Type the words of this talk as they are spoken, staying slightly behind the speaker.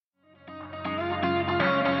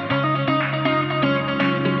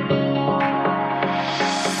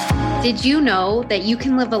Did you know that you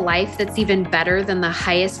can live a life that's even better than the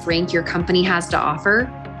highest rank your company has to offer?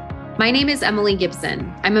 My name is Emily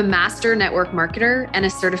Gibson. I'm a master network marketer and a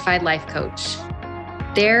certified life coach.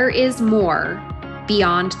 There is more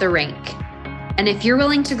beyond the rank. And if you're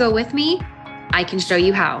willing to go with me, I can show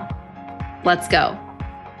you how. Let's go.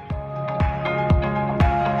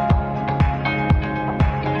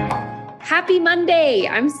 Happy Monday.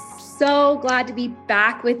 I'm so glad to be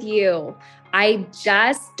back with you. I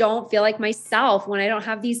just don't feel like myself when I don't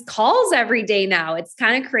have these calls every day now. It's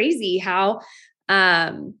kind of crazy how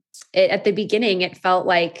at the beginning, it felt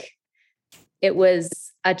like it was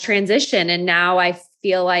a transition. And now I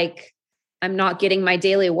feel like I'm not getting my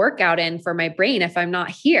daily workout in for my brain if I'm not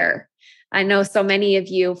here. I know so many of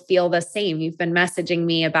you feel the same. You've been messaging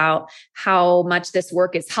me about how much this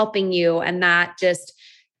work is helping you. And that just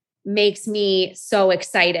makes me so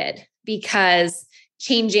excited because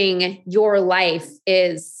changing your life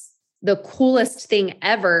is the coolest thing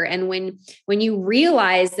ever. And when you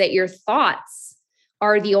realize that your thoughts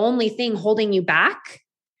are the only thing holding you back,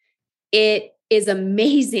 it is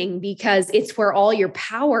amazing because it's where all your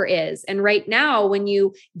power is. And right now, when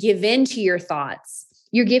you give in to your thoughts,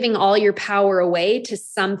 you're giving all your power away to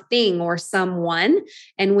something or someone.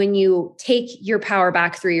 And when you take your power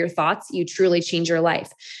back through your thoughts, you truly change your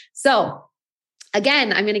life. So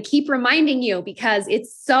again, I'm going to keep reminding you because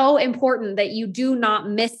it's so important that you do not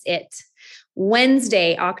miss it.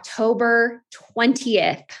 Wednesday, October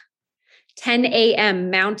 20th, 10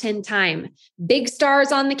 a.m. Mountain Time. Big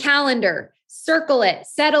stars on the calendar. Circle it.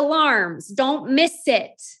 Set alarms. Don't miss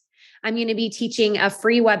it. I'm going to be teaching a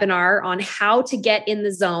free webinar on how to get in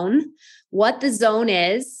the zone, what the zone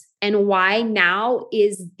is, and why now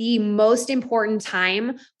is the most important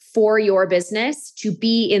time for your business to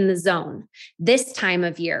be in the zone this time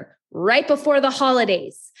of year, right before the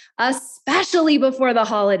holidays, especially before the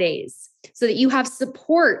holidays, so that you have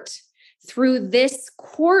support through this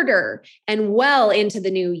quarter and well into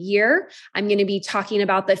the new year. I'm going to be talking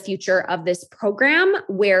about the future of this program,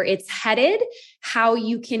 where it's headed, how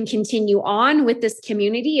you can continue on with this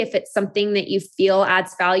community if it's something that you feel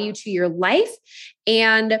adds value to your life,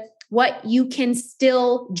 and what you can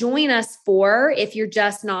still join us for if you're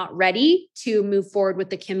just not ready to move forward with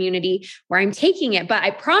the community where I'm taking it. But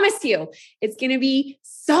I promise you, it's going to be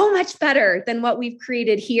so much better than what we've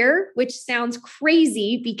created here, which sounds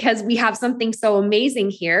crazy because we have something so amazing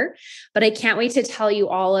here. But I can't wait to tell you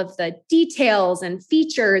all of the details and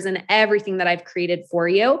features and everything that I've created for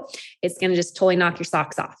you. It's going to just totally knock your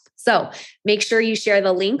socks off. So make sure you share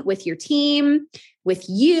the link with your team, with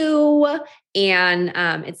you, and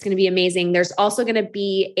it's going to be amazing. There's also going to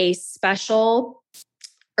be a special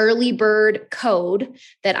early bird code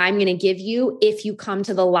that I'm going to give you if you come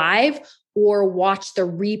to the live or watch the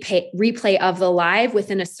replay of the live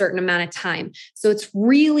within a certain amount of time. So it's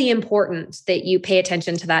really important that you pay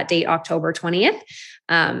attention to that date, October 20th,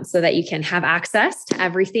 so that you can have access to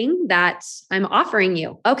everything that I'm offering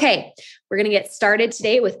you. Okay, we're going to get started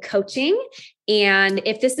today with coaching. And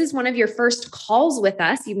if this is one of your first calls with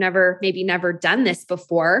us, you've maybe never done this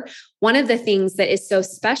before, one of the things that is so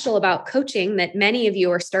special about coaching that many of you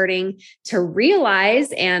are starting to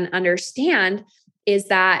realize and understand is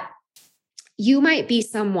that you might be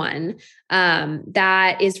someone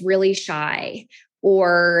that is really shy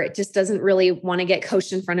or just doesn't really want to get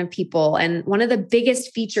coached in front of people. And one of the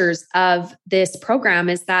biggest features of this program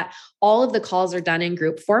is that all of the calls are done in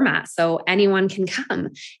group format. So anyone can come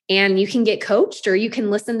and you can get coached, or you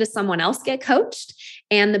can listen to someone else get coached.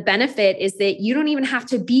 And the benefit is that you don't even have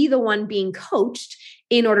to be the one being coached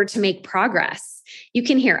in order to make progress. You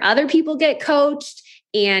can hear other people get coached,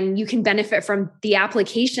 and you can benefit from the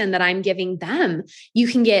application that I'm giving them. You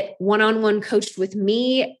can get one-on-one coached with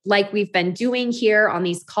me like we've been doing here on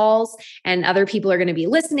these calls, and other people are going to be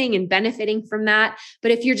listening and benefiting from that.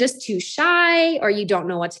 But if you're just too shy, or you don't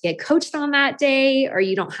know what to get coached on that day, or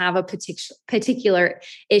you don't have a particular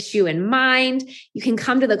issue in mind, you can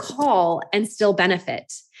come to the call and still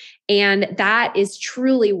benefit. And that is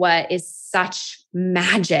truly what is such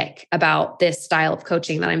magic about this style of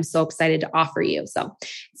coaching that I'm so excited to offer you. So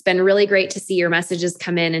it's been really great to see your messages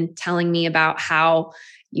come in and telling me about how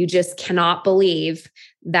you just cannot believe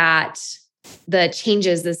that the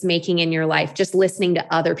changes this making in your life, just listening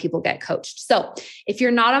to other people get coached. So if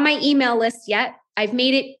you're not on my email list yet, I've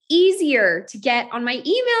made it easier to get on my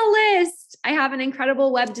email list. I have an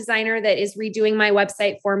incredible web designer that is redoing my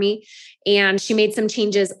website for me, and she made some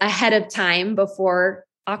changes ahead of time before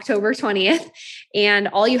October 20th. And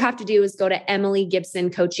all you have to do is go to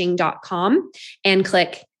emilygibsoncoaching.com and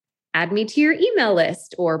click add me to your email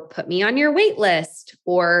list, or put me on your wait list,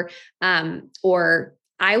 or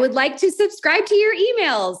I would like to subscribe to your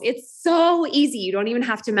emails. It's so easy. You don't even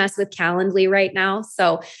have to mess with Calendly right now.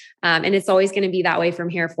 So, and it's always going to be that way from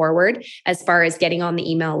here forward as far as getting on the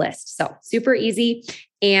email list. So super easy.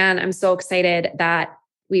 And I'm so excited that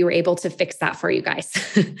we were able to fix that for you guys.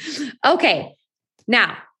 Okay.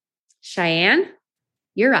 Now, Cheyenne,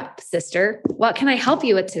 you're up, sister. What can I help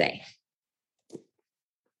you with today?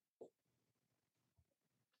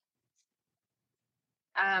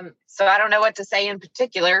 So I don't know what to say in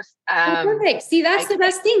particular. Perfect. See, that's the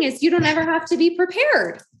best thing is you don't ever have to be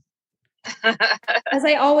prepared. As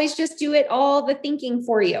I always just do it all the thinking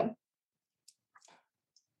for you.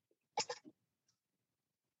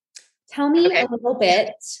 Tell me a little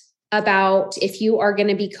bit about if you are going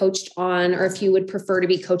to be coached on, or if you would prefer to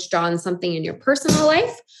be coached on something in your personal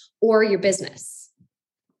life or your business.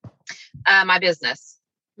 My business.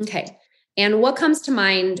 Okay. And what comes to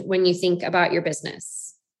mind when you think about your business?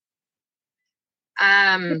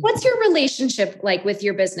 What's your relationship like with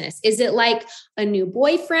your business? Is it like a new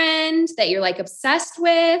boyfriend that you're like obsessed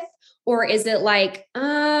with? Or is it like,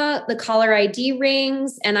 the caller ID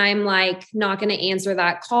rings and I'm like, not going to answer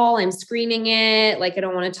that call. I'm screening it. Like, I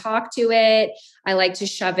don't want to talk to it. I like to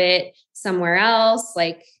shove it somewhere else.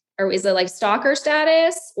 Like, or is it like stalker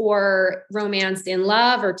status or romance in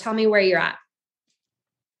love? Or tell me where you're at.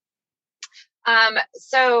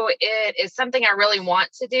 So it is something I really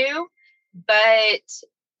want to do, but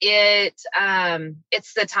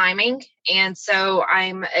it's the timing. And so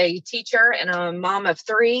I'm a teacher and a mom of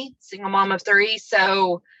three, single mom of three.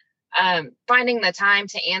 So, finding the time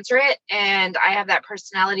to answer it. And I have that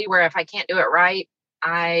personality where if I can't do it right,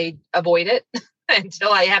 I avoid it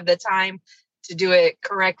until I have the time to do it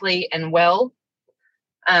correctly and well.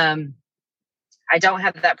 I don't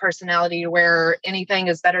have that personality where anything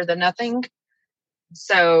is better than nothing.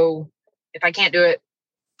 So if I can't do it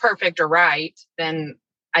perfect or right, then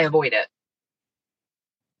I avoid it.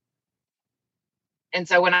 And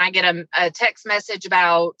so when I get a text message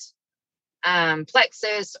about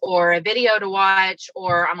Plexus or a video to watch,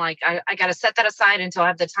 or I'm like, I got to set that aside until I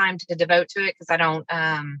have the time to devote to it, because I don't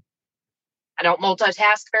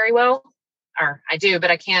multitask very well, or I do,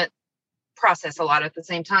 but I can't process a lot at the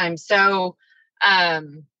same time. So I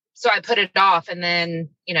put it off, and then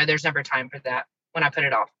there's never time for that when I put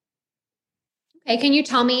it off. Okay. Can you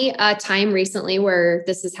tell me a time recently where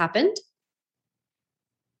this has happened?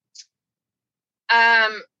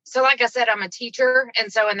 So like I said, I'm a teacher.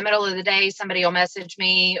 And so in the middle of the day, somebody will message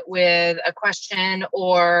me with a question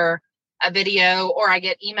or a video, or I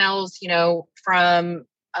get emails, from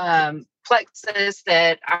Plexus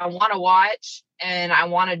that I want to watch and I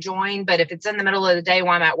want to join. But if it's in the middle of the day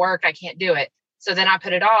while I'm at work, I can't do it. So then I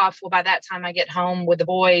put it off. Well, by that time I get home with the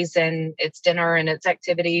boys and it's dinner and it's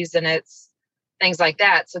activities and it's things like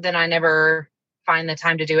that. So then I never find the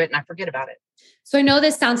time to do it and I forget about it. So I know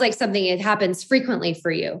this sounds like something that happens frequently for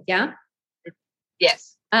you. Yeah.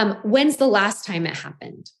 Yes. When's the last time it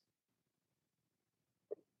happened?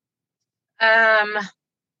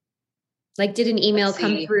 Like, did an email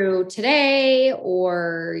come through today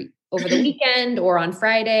or over the weekend or on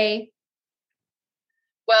Friday?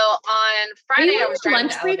 Well, on Friday I was driving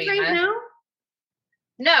lunch to break Alabama. right now?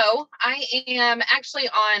 No, I am actually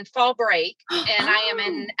on fall break, and I am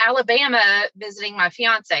in Alabama visiting my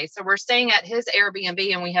fiance. So we're staying at his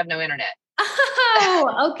Airbnb and we have no internet.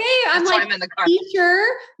 Oh, okay. I'm like, I'm in the car. Teacher,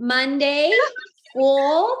 Monday,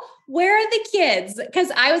 school. Where are the kids?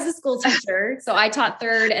 Because I was a school teacher. So I taught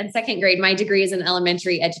 3rd and 2nd grade. My degree is in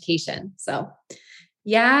elementary education. So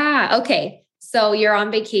yeah. Okay. So you're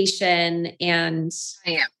on vacation and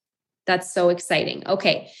I am. That's so exciting.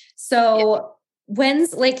 Okay. So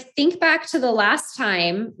think back to the last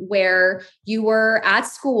time where you were at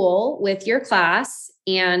school with your class,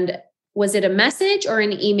 and was it a message or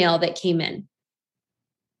an email that came in?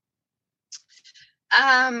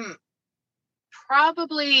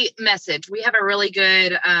 Probably message. We have a really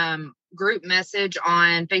good group message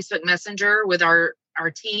on Facebook Messenger with our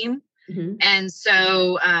team. Mm-hmm. And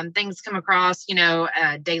so things come across,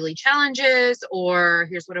 daily challenges, or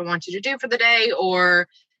here's what I want you to do for the day, or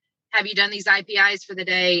have you done these IPIs for the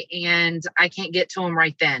day? And I can't get to them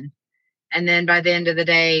right then. And then by the end of the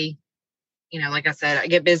day, like I said, I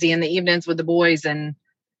get busy in the evenings with the boys, and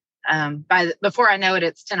before I know it,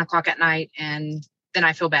 it's 10 o'clock at night, and then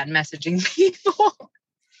I feel bad messaging people.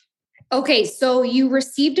 Okay, so you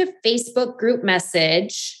received a Facebook group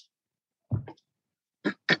message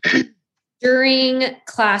during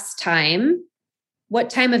class time. What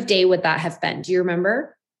time of day would that have been? Do you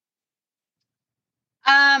remember?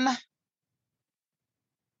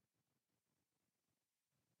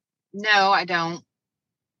 No, I don't.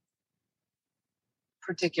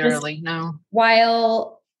 particularly. No.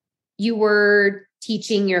 While you were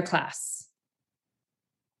teaching your class?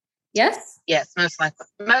 Yes? Yes, most likely.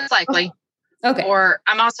 Most likely. Okay. Or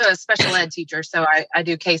I'm also a special ed teacher. So I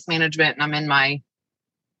do case management and I'm in my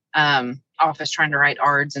office trying to write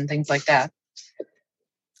ARDs and things like that.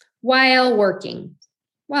 While you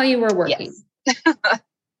were working. Yes.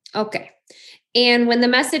 Okay. And when the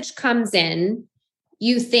message comes in,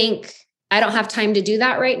 you think, I don't have time to do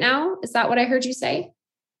that right now. Is that what I heard you say?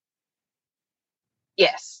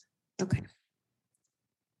 Yes. Okay.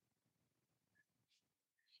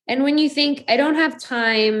 And when you think, I don't have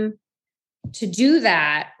time to do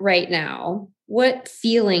that right now, what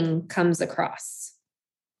feeling comes across?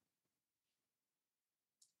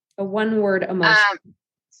 A one-word emotion.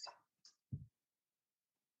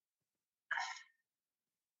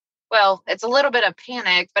 Well, it's a little bit of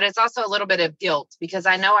panic, but it's also a little bit of guilt because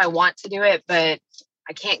I know I want to do it, but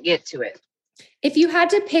I can't get to it. If you had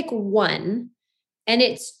to pick one, and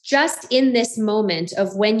it's just in this moment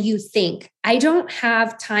of when you think, I don't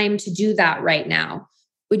have time to do that right now,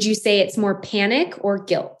 would you say it's more panic or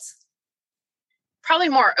guilt? Probably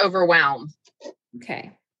more overwhelm.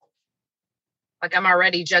 Okay. Like I'm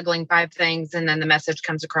already juggling 5 things and then the message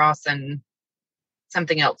comes across and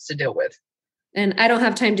something else to deal with. And I don't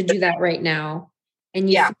have time to do that right now. And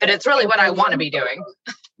but it's really what I want to be doing.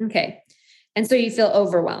 Okay. And so you feel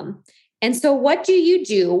overwhelmed. And so what do you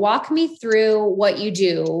do? Walk me through what you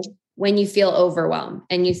do when you feel overwhelmed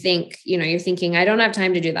and you think, you're thinking, I don't have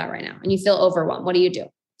time to do that right now. And you feel overwhelmed. What do you do?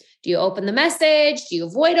 Do you open the message? Do you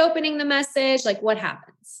avoid opening the message? Like what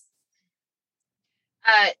happens?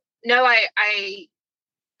 No, I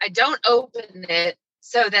don't open it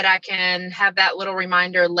so that I can have that little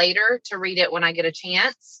reminder later to read it when I get a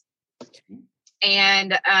chance.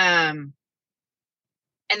 And then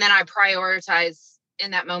I prioritize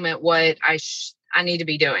in that moment what I need to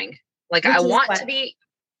be doing. Like I want to be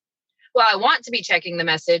checking the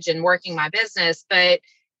message and working my business, but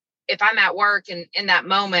if I'm at work and in that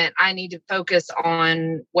moment, I need to focus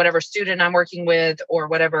on whatever student I'm working with or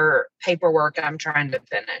whatever paperwork I'm trying to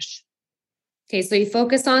finish. Okay. So you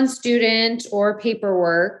focus on student or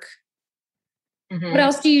paperwork. Mm-hmm. What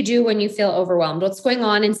else do you do when you feel overwhelmed? What's going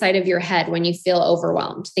on inside of your head when you feel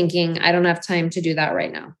overwhelmed, thinking, I don't have time to do that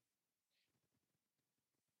right now?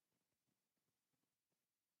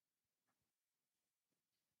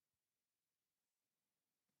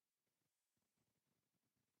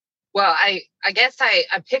 Well, I guess I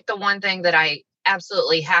picked the one thing that I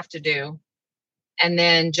absolutely have to do and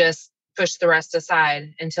then just push the rest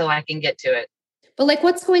aside until I can get to it. But like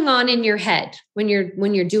what's going on in your head when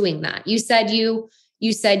you're doing that? You said you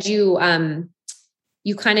kind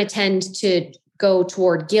of tend to go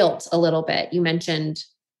toward guilt a little bit. You mentioned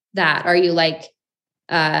that. Are you like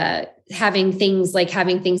having things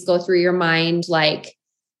go through your mind like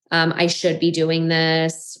I should be doing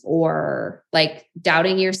this, or like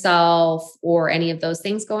doubting yourself, or any of those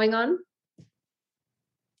things going on?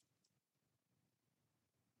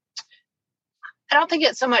 I don't think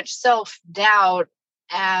it's so much self-doubt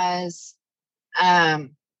as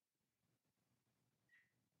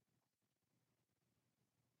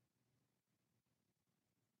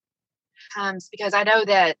because I know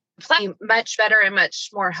that playing much better and much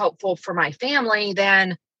more helpful for my family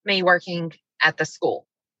than me working at the school.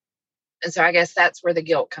 And so I guess that's where the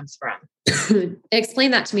guilt comes from.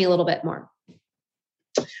 Explain that to me a little bit more.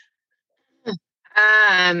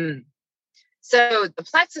 So the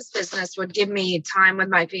Plexus business would give me time with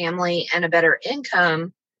my family and a better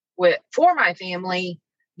income for my family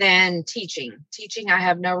than teaching. Teaching, I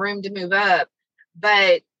have no room to move up.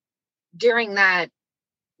 But during that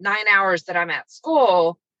 9 hours that I'm at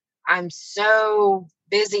school, I'm so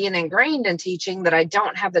busy and ingrained in teaching that I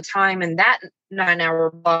don't have the time in that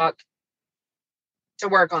 9-hour block to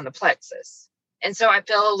work on the Plexus. And so I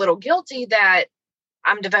feel a little guilty that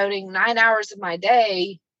I'm devoting 9 hours of my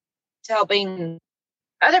day to helping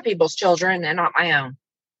other people's children and not my own.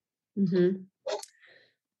 Mm-hmm.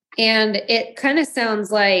 And it kind of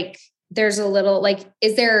sounds like there's a little like,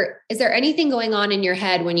 is there anything going on in your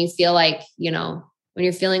head when you feel like, when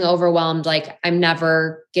you're feeling overwhelmed, like I'm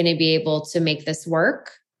never going to be able to make this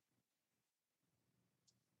work?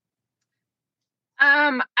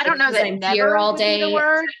 I don't know that I'm never here all would be day. the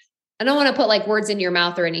word. I don't want to put like words in your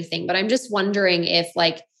mouth or anything, but I'm just wondering if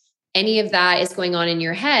like any of that is going on in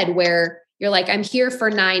your head where you're like, I'm here for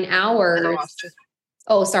 9 hours.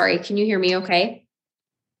 Oh, sorry. Can you hear me okay?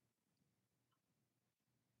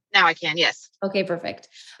 Now I can, yes. Okay, perfect.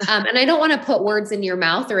 And I don't want to put words in your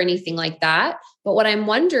mouth or anything like that, But what I'm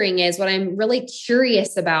wondering is what I'm really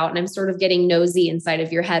curious about, and I'm sort of getting nosy inside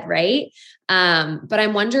of your head, right? But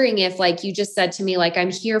I'm wondering if, like you just said to me, like,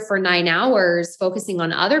 I'm here for 9 hours focusing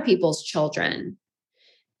on other people's children,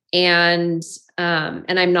 and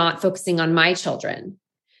I'm not focusing on my children.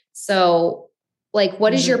 So like, what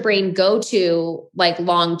does your brain go to like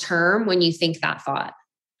long term when you think that thought?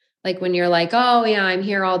 Like when you're like, oh yeah, I'm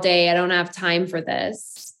here all day, I don't have time for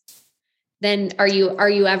this. Then are you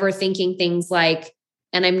ever thinking things like,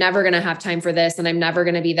 and I'm never going to have time for this, and I'm never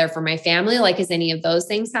going to be there for my family? Like, is any of those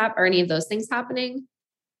things happening?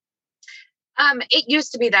 It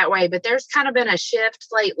used to be that way, but there's kind of been a shift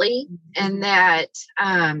lately in that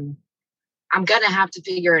I'm going to have to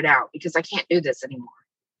figure it out because I can't do this anymore.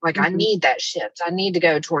 Like I need that shift. I need to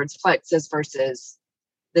go towards Plexus versus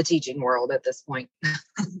the teaching world at this point.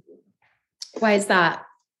 Why is that?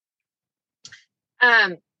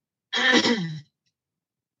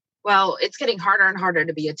 Well, it's getting harder and harder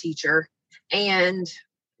to be a teacher, and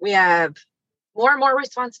we have more and more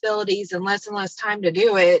responsibilities and less time to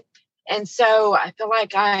do it. And so I feel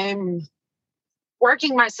like I'm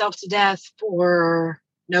working myself to death for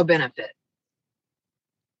no benefit.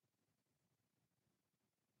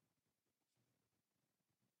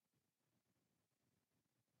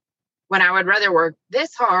 When I would rather work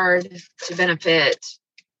this hard to benefit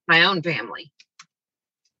my own family.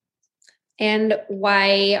 And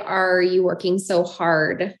why are you working so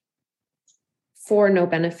hard for no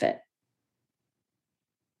benefit?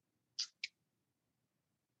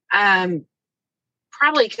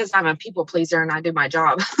 Probably because I'm a people pleaser and I do my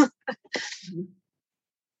job.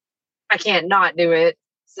 I can't not do it.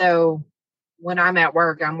 So when I'm at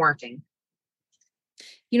work, I'm working.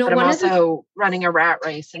 But I'm also running a rat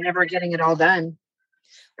race and never getting it all done.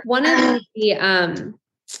 One of the,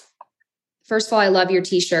 first of all, I love your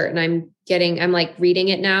t-shirt, and I'm like reading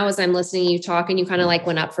it now as I'm listening to you talk, and you kind of like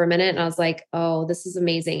went up for a minute, and I was like, oh, this is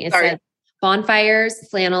amazing. It said bonfires,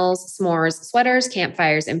 flannels, s'mores, sweaters,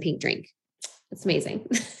 campfires, and pink drink. It's amazing.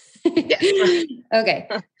 Okay.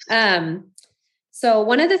 So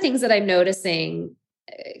one of the things that I'm noticing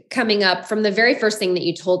coming up from the very first thing that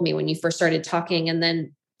you told me when you first started talking, and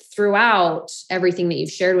then throughout everything that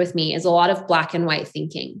you've shared with me, is a lot of black and white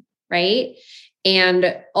thinking, right?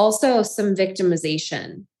 And also some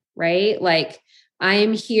victimization, right? Like,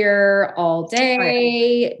 I'm here all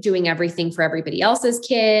day doing everything for everybody else's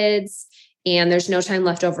kids, and there's no time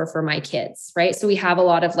left over for my kids, right? So we have a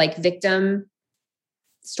lot of like victim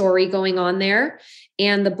story going on there.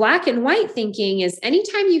 And the black and white thinking is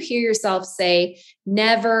anytime you hear yourself say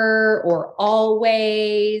never or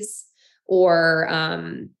always or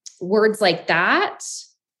words like that,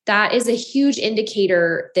 that is a huge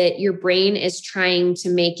indicator that your brain is trying to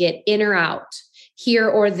make it in or out, here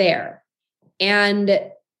or there. And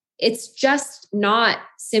it's just not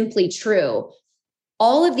simply true.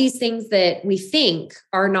 All of these things that we think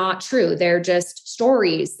are not true. They're just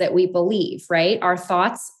stories that we believe, right? Our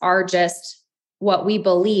thoughts are just what we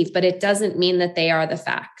believe, but it doesn't mean that they are the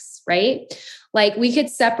facts, right? Like, we could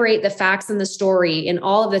separate the facts and the story in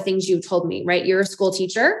all of the things you told me, right? You're a school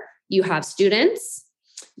teacher, you have students,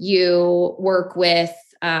 you work with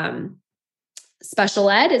special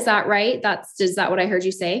ed. Is that right? Is that what I heard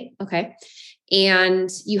you say? Okay. And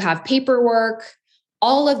you have paperwork.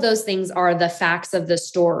 All of those things are the facts of the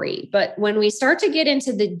story. But when we start to get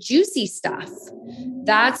into the juicy stuff,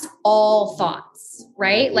 that's all thoughts,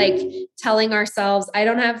 right? Like telling ourselves, I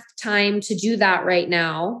don't have time to do that right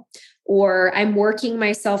now, or I'm working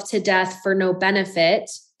myself to death for no benefit,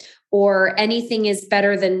 or anything is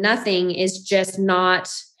better than nothing is just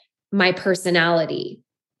not my personality,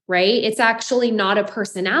 right? It's actually not a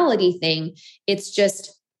personality thing. It's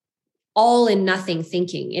just all in nothing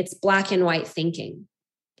thinking. It's black and white thinking.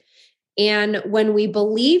 And when we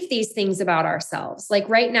believe these things about ourselves, like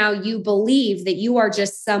right now, you believe that you are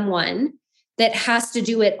just someone that has to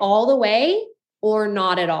do it all the way or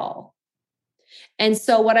not at all. And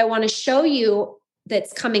so what I want to show you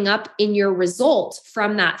that's coming up in your result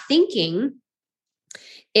from that thinking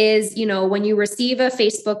is, when you receive a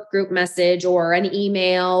Facebook group message or an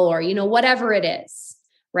email or, whatever it is,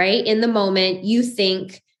 right? In the moment, you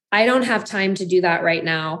think, I don't have time to do that right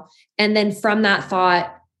now. And then from that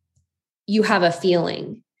thought, you have a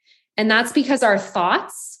feeling. And that's because our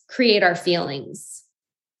thoughts create our feelings.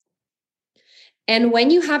 And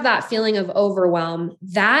when you have that feeling of overwhelm,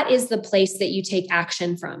 that is the place that you take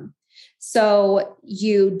action from. So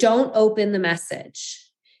you don't open the message.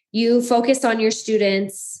 You focus on your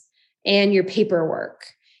students and your paperwork.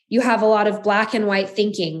 You have a lot of black and white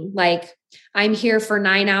thinking, like, I'm here for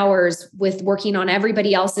 9 hours with working on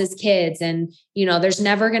everybody else's kids. And, there's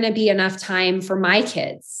never going to be enough time for my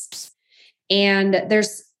kids. And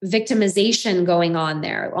there's victimization going on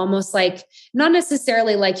there, almost like, not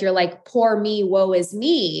necessarily like you're like, poor me, woe is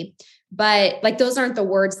me, but like, those aren't the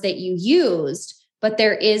words that you used, but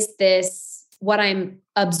there is this, what I'm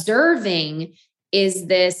observing is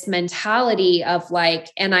this mentality of like,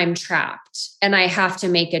 and I'm trapped and I have to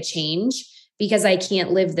make a change because I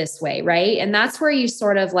can't live this way. Right. And that's where you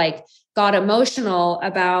sort of like got emotional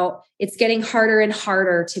about it's getting harder and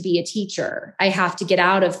harder to be a teacher. I have to get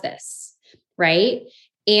out of this. Right.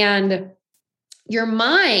 And your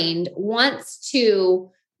mind wants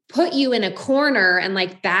to put you in a corner and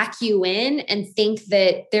like back you in and think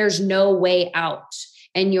that there's no way out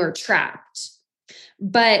and you're trapped.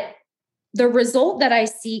 But the result that I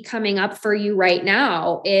see coming up for you right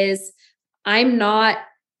now is I'm not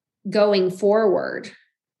going forward.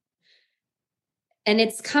 And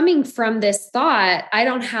it's coming from this thought, I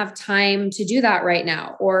don't have time to do that right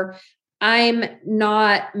now, or I'm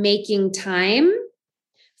not making time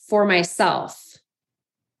for myself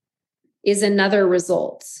is another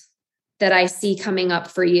result that I see coming up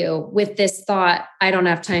for you with this thought, I don't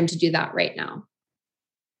have time to do that right now.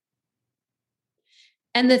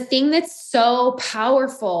 And the thing that's so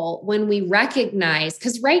powerful when we recognize,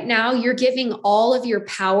 because right now you're giving all of your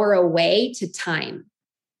power away to time.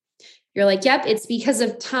 You're like, yep, it's because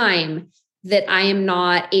of time that I am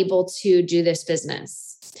not able to do this business.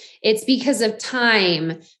 It's because of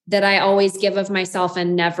time that I always give of myself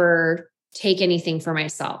and never take anything for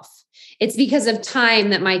myself. It's because of time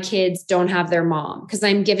that my kids don't have their mom because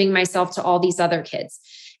I'm giving myself to all these other kids.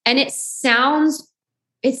 And it sounds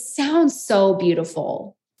so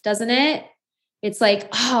beautiful, doesn't it? It's like,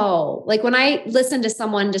 oh, like when I listen to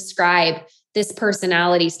someone describe this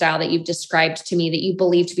personality style that you've described to me that you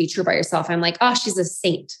believe to be true about yourself, I'm like, oh, she's a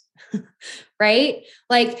saint, right?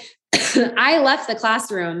 Like I left the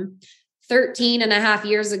classroom 13 and a half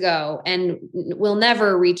years ago and will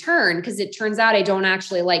never return because it turns out I don't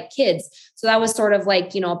actually like kids. So that was sort of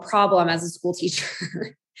like, a problem as a school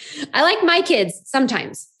teacher. I like my kids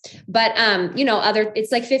sometimes, but,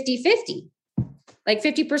 it's like 50-50, like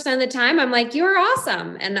 50% of the time I'm like, you're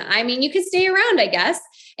awesome. And I mean, you could stay around, I guess.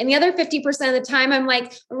 And the other 50% of the time I'm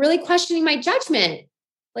like, I'm really questioning my judgment.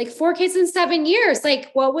 Like 4 kids in 7 years,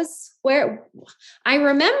 like where I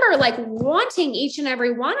remember like wanting each and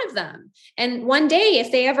every one of them. And one day,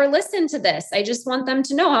 if they ever listen to this, I just want them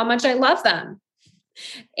to know how much I love them.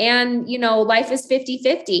 And, life is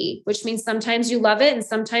 50-50, which means sometimes you love it and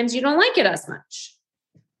sometimes you don't like it as much.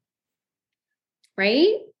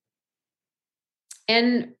 Right?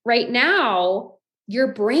 And right now,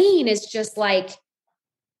 your brain is just like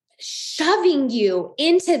shoving you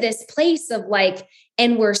into this place of like,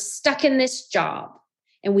 and we're stuck in this job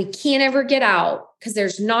and we can't ever get out because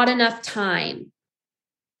there's not enough time.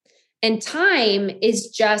 And time is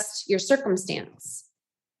just your circumstance.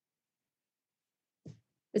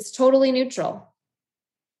 It's totally neutral.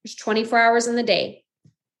 There's 24 hours in the day.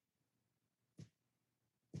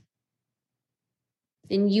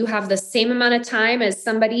 And you have the same amount of time as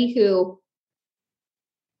somebody who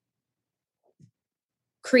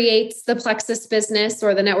creates the Plexus business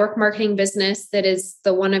or the network marketing business that is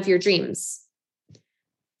the one of your dreams.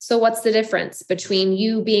 So what's the difference between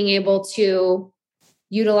you being able to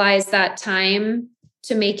utilize that time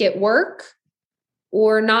to make it work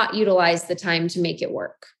or not utilize the time to make it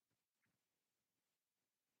work?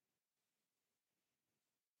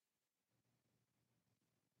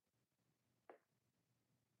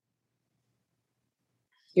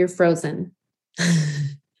 You're frozen.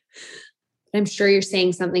 I'm sure you're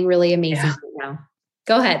saying something really amazing right now.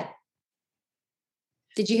 Go ahead.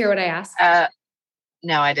 Did you hear what I asked?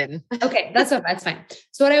 No, I didn't. Okay, that's fine.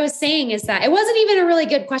 So what I was saying is that it wasn't even a really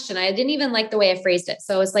good question. I didn't even like the way I phrased it.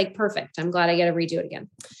 So it's like perfect. I'm glad I get to redo it again.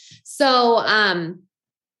 So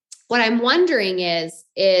what I'm wondering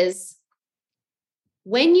is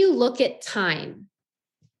when you look at time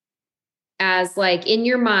as like in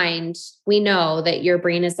your mind, we know that your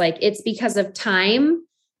brain is like, it's because of time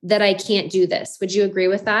that I can't do this. Would you agree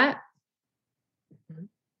with that? Mm-hmm.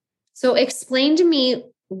 So explain to me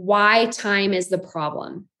why time is the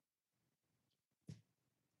problem.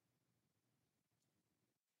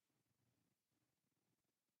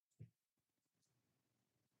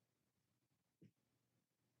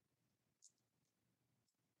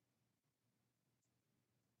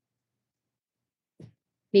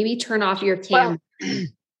 Maybe turn off your camera.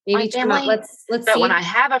 Maybe turn off, let's but see. When I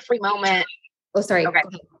have a free moment. Oh, sorry. Okay.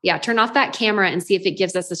 Yeah. Turn off that camera and see if it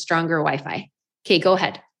gives us a stronger Wi-Fi. Okay, go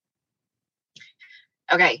ahead.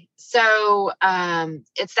 Okay. So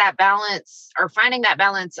it's that balance, or finding that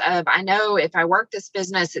balance of, I know if I work this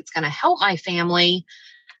business, it's going to help my family.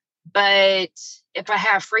 But if I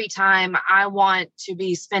have free time, I want to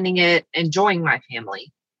be spending it enjoying my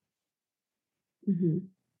family. Mm-hmm.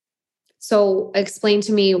 So explain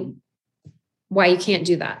to me why you can't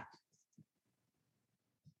do that.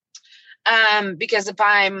 Because if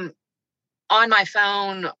I'm on my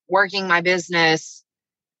phone working my business,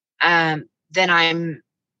 then I'm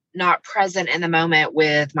not present in the moment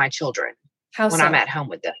with my children. How when so? I'm at home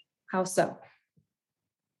with them. How so?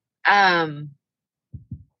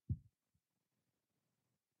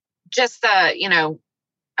 Just the,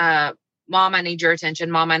 mom, I need your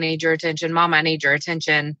attention. Mom, I need your attention. Mom, I need your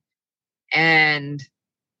attention. And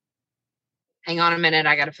hang on a minute,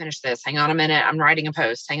 I got to finish this. Hang on a minute, I'm writing a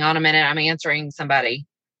post. Hang on a minute, I'm answering somebody.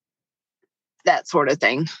 That sort of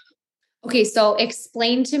thing. Okay, so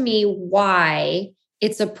explain to me why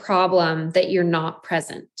it's a problem that you're not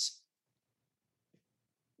present.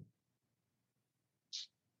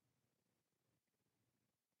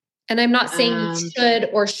 And I'm not saying you should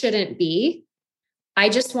or shouldn't be. I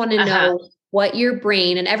just want to know what your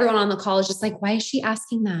brain, and everyone on the call is just like, why is she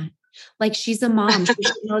asking that? Like, she's a mom. She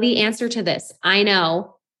should know the answer to this. I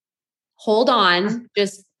know. Hold on.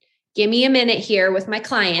 Just give me a minute here with my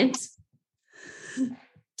client.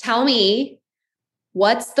 Tell me,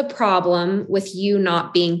 what's the problem with you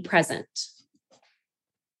not being present?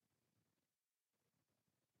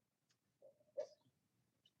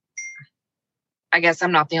 I guess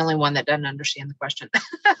I'm not the only one that doesn't understand the question.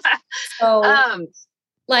 So,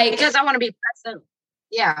 because I want to be present.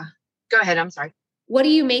 Yeah. Go ahead. I'm sorry. What do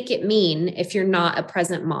you make it mean if you're not a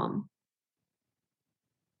present mom?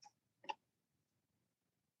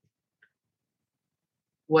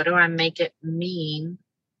 What do I make it mean?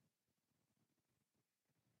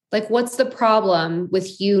 Like, what's the problem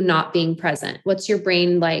with you not being present? What's your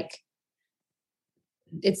brain like?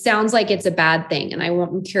 It sounds like it's a bad thing, and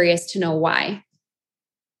I'm curious to know why.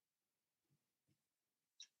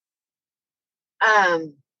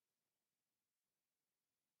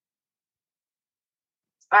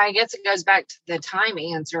 I guess it goes back to the time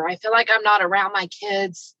answer. I feel like I'm not around my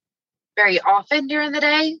kids very often during the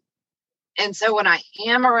day. And so when I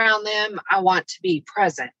am around them, I want to be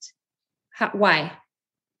present. Why?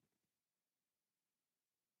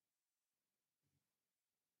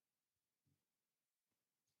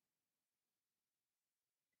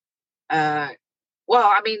 Well,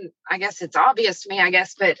 I mean, I guess it's obvious to me,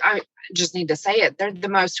 but I just need to say it. They're the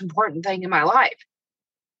most important thing in my life.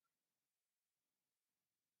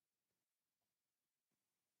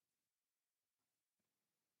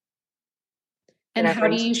 And how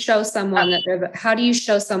do you show someone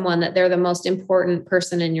that they're the most important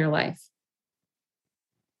person in your life?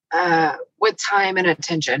 With time and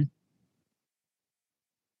attention.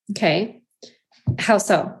 Okay. How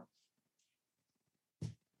so?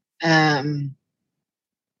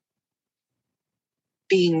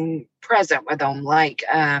 Being present with them, like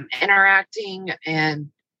interacting,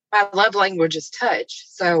 and my love language is touch.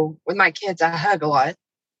 So with my kids, I hug a lot.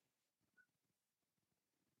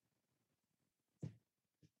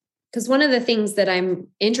 Because one of the things that I'm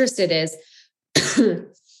interested is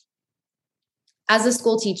as a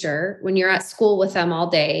school teacher, when you're at school with them all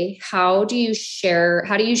day, how do you show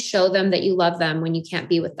them that you love them when you can't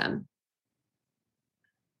be with them?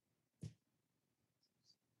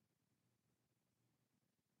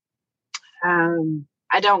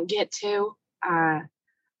 I don't get to.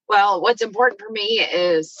 Well, what's important for me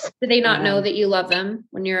is... Do they not know that you love them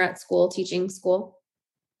when you're at school, teaching school?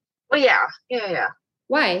 Well, yeah.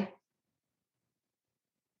 Why?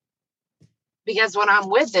 Because when I'm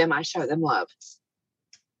with them, I show them love.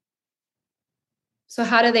 So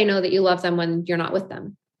how do they know that you love them when you're not with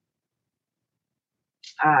them?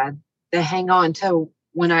 They hang on to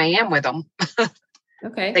when I am with them.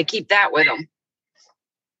 Okay. They keep that with them.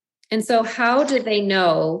 And so how do they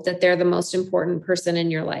know that they're the most important person in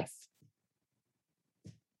your life?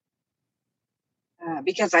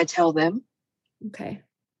 Because I tell them. Okay.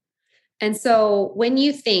 And so when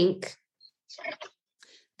you think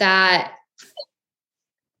that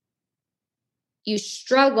you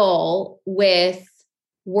struggle with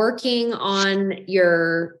working on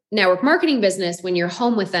your network marketing business when you're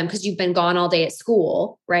home with them because you've been gone all day at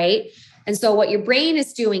school, right? And so what your brain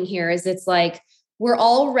is doing here is it's like, we're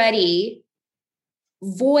already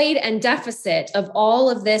void and deficit of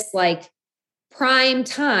all of this like prime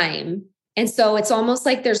time. And so it's almost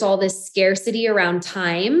like there's all this scarcity around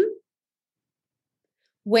time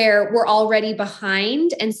where we're already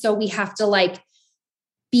behind. And so we have to like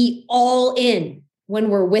be all in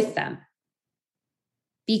when we're with them.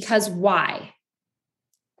 Because why?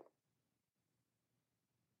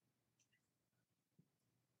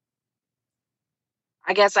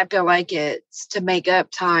 I guess I feel like it's to make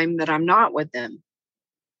up time that I'm not with them.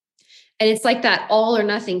 And it's like that all or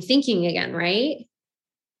nothing thinking again, right?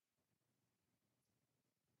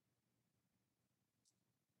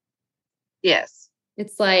 Yes.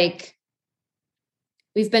 It's like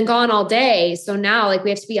we've been gone all day. So now like we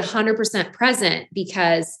have to be 100% present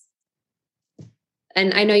because,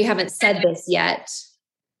 and I know you haven't said this yet,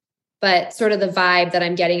 but sort of the vibe that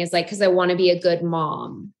I'm getting is like, because I want to be a good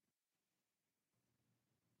mom.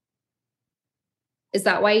 Is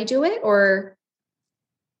that why you do it? Or?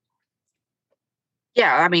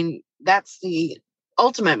 Yeah, I mean, that's the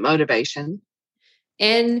ultimate motivation.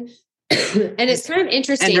 And it's kind of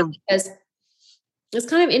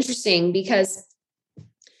interesting because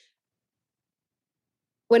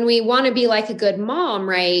when we want to be like a good mom,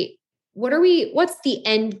 right? What's the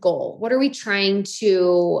end goal? What are we trying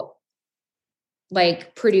to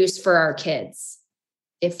like produce for our kids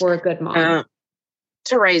if we're a good mom?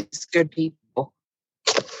 To raise good people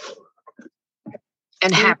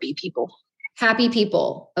and happy people. Happy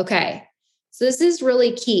people. Okay. So this is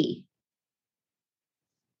really key.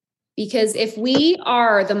 Because if we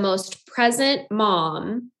are the most present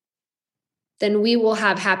mom, then we will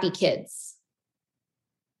have happy kids.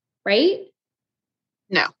 Right?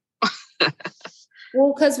 No.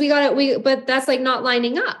 Well, because but that's like not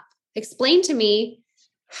lining up. Explain to me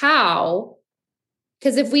how,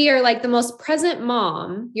 because if we are like the most present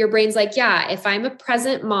mom, your brain's like, yeah, if I'm a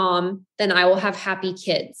present mom, then I will have happy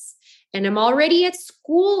kids. And I'm already at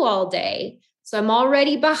school all day. So I'm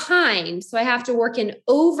already behind. So I have to work in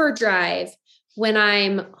overdrive when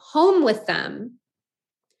I'm home with them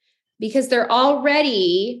because they're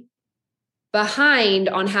already behind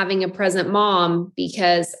on having a present mom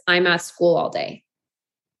because I'm at school all day.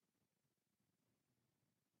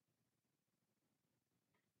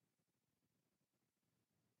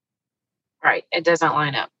 Right. It doesn't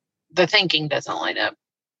line up. The thinking doesn't line up.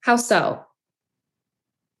 How so?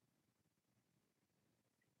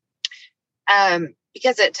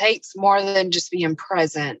 Because it takes more than just being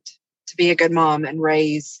present to be a good mom and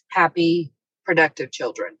raise happy, productive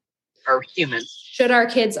children or humans. Should our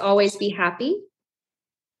kids always be happy?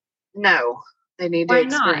 No, they need to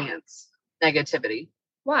experience negativity.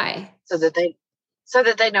 Why? So that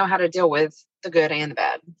they know how to deal with the good and the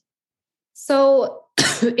bad. So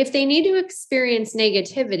if they need to experience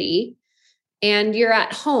negativity and you're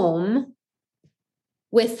at home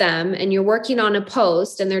with them and you're working on a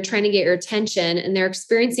post and they're trying to get your attention and they're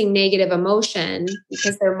experiencing negative emotion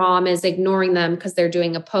because their mom is ignoring them because they're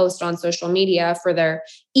doing a post on social media for their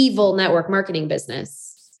evil network marketing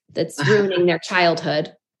business that's ruining their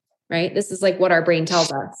childhood, right? This is like what our brain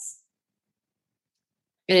tells us.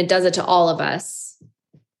 And it does it to all of us.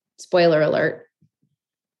 Spoiler alert.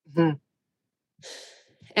 Mm-hmm.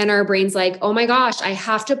 And our brain's like, oh my gosh, I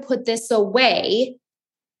have to put this away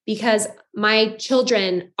because my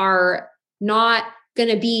children are not going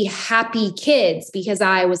to be happy kids because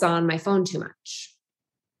I was on my phone too much.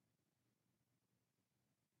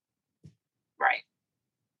 Right.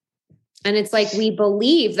 And it's like we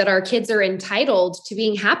believe that our kids are entitled to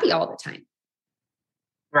being happy all the time.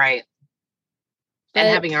 Right. And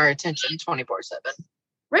having our attention 24/7.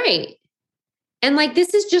 Right. And like,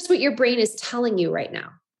 this is just what your brain is telling you right now.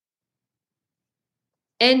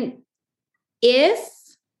 And if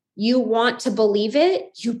you want to believe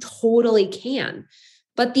it, you totally can.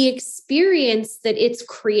 But the experience that it's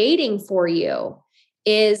creating for you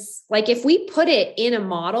is like, if we put it in a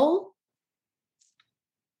model,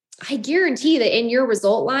 I guarantee that in your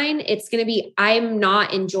result line, it's going to be, I'm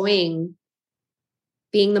not enjoying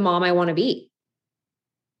being the mom I want to be.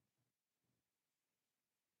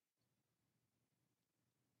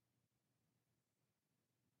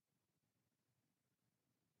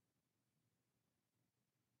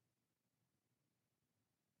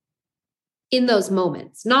 In those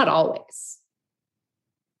moments, not always.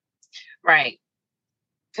 Right.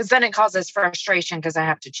 Because then it causes frustration because I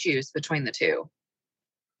have to choose between the two.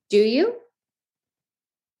 Do you?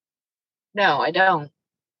 No, I don't.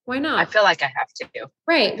 Why not? I feel like I have to.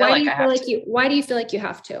 Right. Why do you feel like you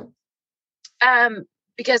have to?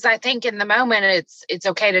 Because I think in the moment it's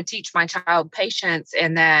okay to teach my child patience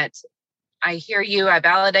and that I hear you, I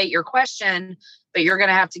validate your question, but you're going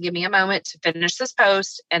to have to give me a moment to finish this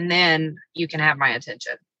post and then you can have my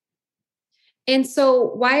attention. And so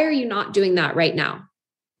why are you not doing that right now?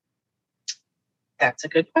 That's a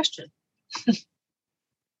good question.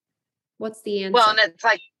 What's the answer? Well, and it's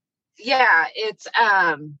like, yeah, it's,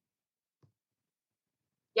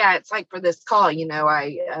 yeah, it's like for this call,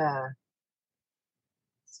 I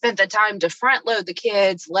spent the time to front load the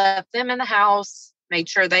kids, left them in the house, made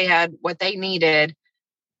sure they had what they needed,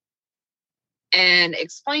 and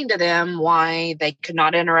explained to them why they could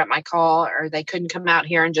not interrupt my call, or they couldn't come out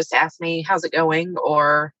here and just ask me, how's it going?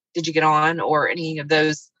 Or did you get on? Or any of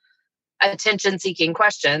those attention seeking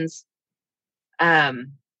questions.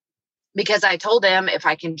 Because I told them, if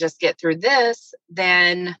I can just get through this,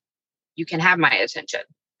 then you can have my attention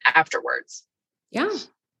afterwards. Yeah.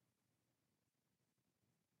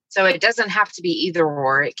 So it doesn't have to be either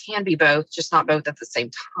or. It can be both, just not both at the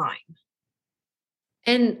same time.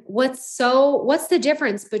 And what's the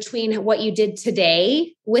difference between what you did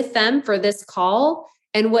today with them for this call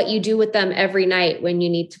and what you do with them every night when you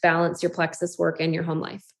need to balance your Plexus work and your home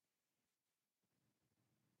life?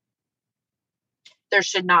 There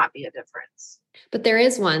should not be a difference. But there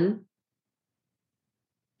is one.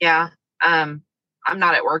 Yeah. I'm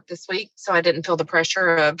not at work this week, so I didn't feel the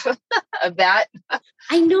pressure of that.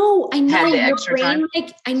 I know. Had the Your extra brain,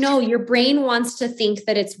 time. I know your brain wants to think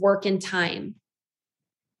that it's work and time.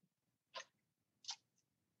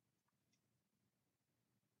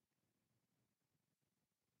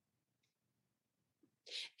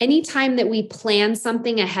 Anytime that we plan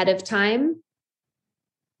something ahead of time,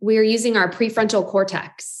 we're using our prefrontal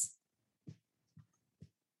cortex.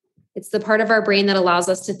 It's the part of our brain that allows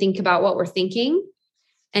us to think about what we're thinking.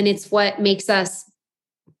 And it's what makes us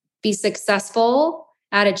be successful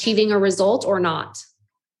at achieving a result or not.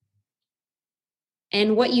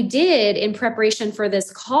 And what you did in preparation for this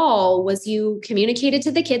call was you communicated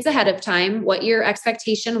to the kids ahead of time what your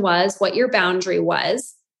expectation was, what your boundary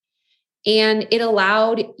was. And it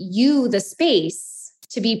allowed you the space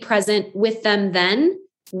to be present with them then,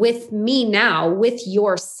 with me now, with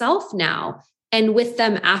yourself now, and with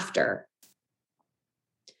them after.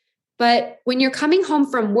 But when you're coming home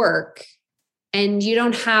from work and you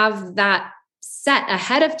don't have that set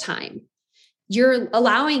ahead of time, you're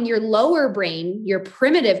allowing your lower brain, your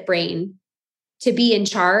primitive brain, to be in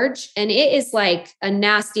charge. And it is like a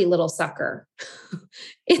nasty little sucker.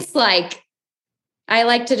 It's like, I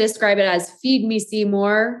like to describe it as Feed Me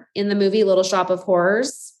Seymour in the movie Little Shop of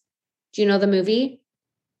Horrors. Do you know the movie?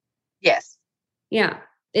 Yes. Yeah.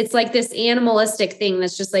 It's like this animalistic thing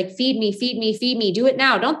that's just like, feed me, feed me, feed me. Do it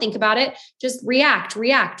now. Don't think about it. Just react,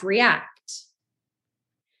 react, react.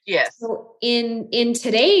 Yes. So in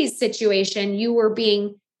today's situation, you were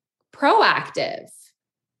being proactive,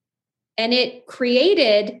 and it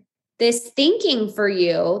created this thinking for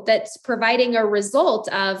you that's providing a result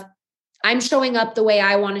of, I'm showing up the way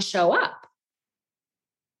I want to show up.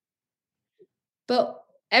 But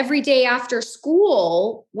every day after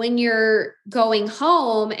school, when you're going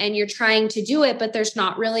home and you're trying to do it, but there's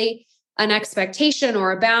not really an expectation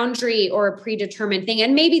or a boundary or a predetermined thing.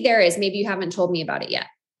 And maybe there is, maybe you haven't told me about it yet.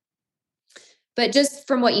 But just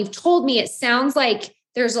from what you've told me, it sounds like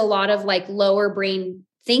there's a lot of like lower brain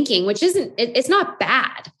thinking, which it's not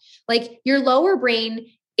bad. Like your lower brain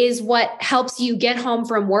is what helps you get home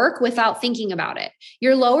from work without thinking about it.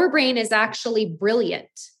 Your lower brain is actually brilliant.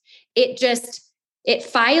 It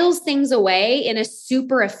files things away in a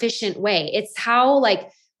super efficient way. It's how,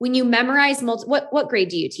 like, when you memorize what grade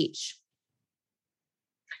do you teach?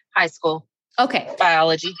 High school. Okay.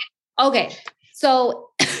 Biology. Okay.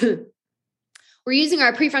 So we're using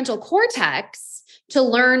our prefrontal cortex to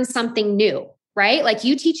learn something new, right? Like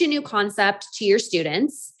you teach a new concept to your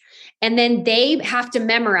students and then they have to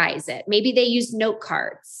memorize it. Maybe they use note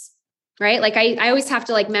cards, right? Like I always have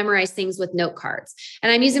to like memorize things with note cards,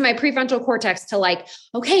 and I'm using my prefrontal cortex to like,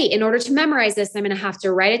 okay, in order to memorize this, I'm going to have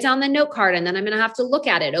to write it down the note card. And then I'm going to have to look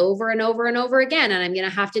at it over and over and over again. And I'm going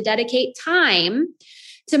to have to dedicate time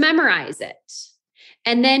to memorize it.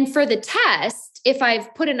 And then for the test, if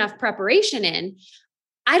I've put enough preparation in,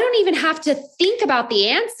 I don't even have to think about the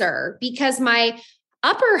answer because my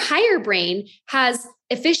higher brain has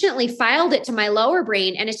efficiently filed it to my lower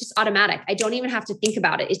brain and it's just automatic. I don't even have to think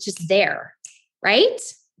about it. It's just there, right?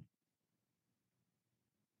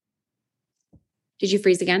 Did you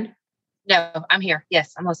freeze again? No, I'm here.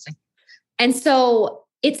 Yes, I'm listening. And so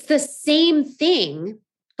it's the same thing.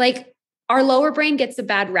 Like our lower brain gets a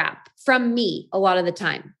bad rap from me a lot of the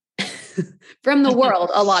time, from the world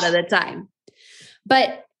a lot of the time.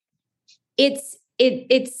 But it's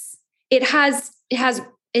 50-50.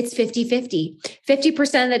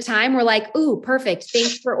 50% of the time we're like, ooh, perfect.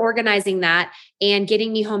 Thanks for organizing that and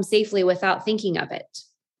getting me home safely without thinking of it.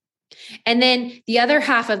 And then the other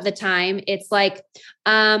half of the time, it's like,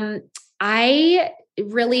 I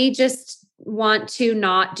really just want to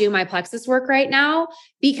not do my plexus work right now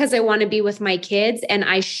because I want to be with my kids, and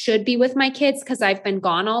I should be with my kids because I've been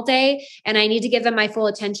gone all day and I need to give them my full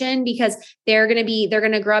attention because they're going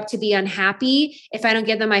to grow up to be unhappy if I don't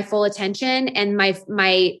give them my full attention. And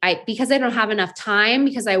because I don't have enough time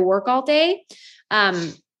because I work all day.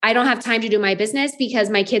 I don't have time to do my business because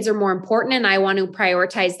my kids are more important and I want to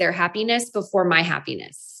prioritize their happiness before my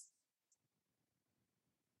happiness.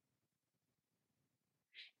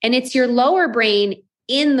 And it's your lower brain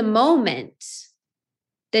in the moment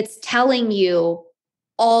that's telling you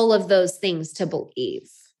all of those things to believe.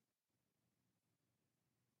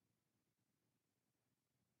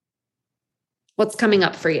 What's coming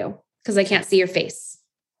up for you? Because I can't see your face.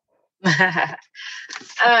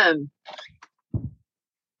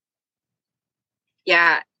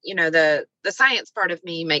 Yeah, the science part of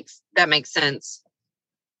me makes sense.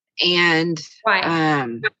 And why?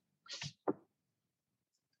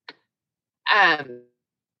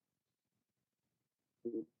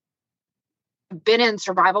 Been in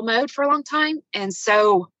survival mode for a long time. And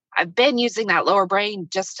so I've been using that lower brain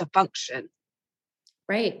just to function.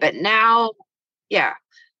 Right. But now,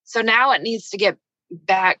 so now it needs to get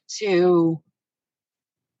back to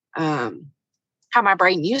how my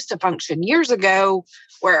brain used to function years ago,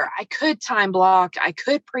 where I could time block, I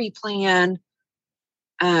could pre-plan,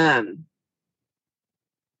 I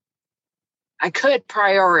could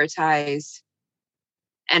prioritize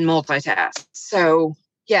and multitask. So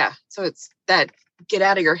it's that get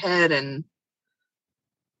out of your head and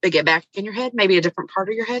get back in your head, maybe a different part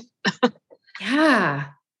of your head. Yeah.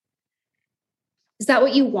 Is that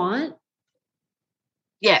what you want?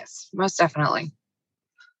 Yes, most definitely.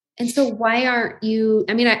 And so why aren't you,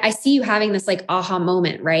 I see you having this like aha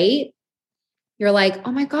moment, right? You're like,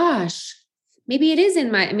 oh my gosh, maybe it is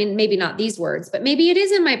maybe not these words, but maybe it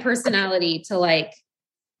is in my personality to like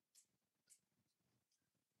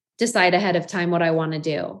decide ahead of time what I want to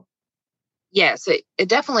do. Yes, it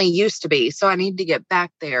definitely used to be. So I need to get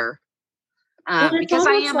back there. Because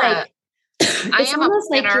I am a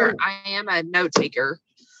planner. I am a note taker.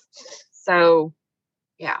 So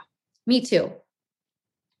yeah. Me too.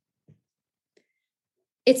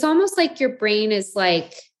 It's almost like your brain is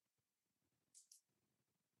like,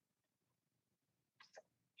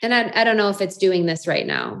 and I don't know if it's doing this right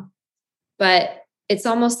now, but it's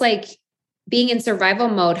almost like being in survival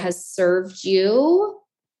mode has served you,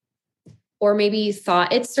 or maybe you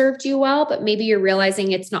thought it served you well, but maybe you're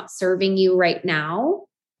realizing it's not serving you right now.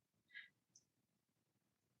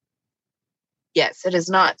 Yes, it is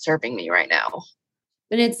not serving me right now.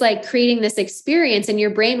 And it's like creating this experience, and your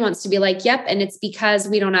brain wants to be like, yep. And it's because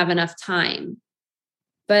we don't have enough time.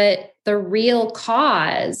 But the real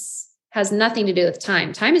cause has nothing to do with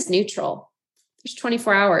time. Time is neutral. There's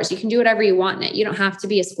 24 hours. You can do whatever you want in it. You don't have to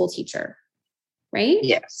be a school teacher, right?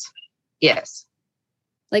 Yes. Yes.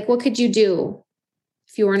 Like, what could you do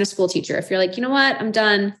if you weren't a school teacher? If you're like, you know what, I'm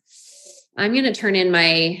done. I'm going to turn in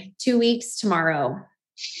my 2 weeks tomorrow.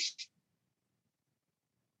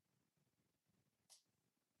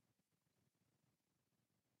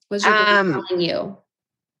 What's your brain telling you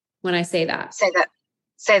when I say that?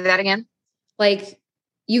 Say that again. Like,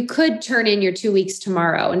 you could turn in your 2 weeks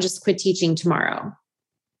tomorrow and just quit teaching tomorrow.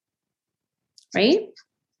 Right?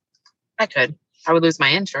 I could. I would lose my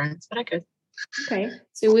insurance, but I could. Okay.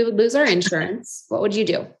 So we would lose our insurance. What would you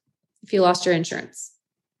do if you lost your insurance?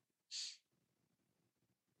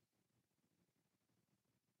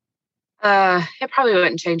 It probably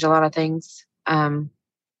wouldn't change a lot of things.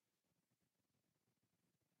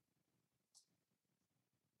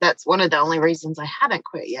 That's one of the only reasons I haven't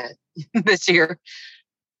quit yet this year.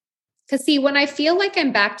 Because see, when I feel like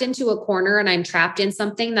I'm backed into a corner and I'm trapped in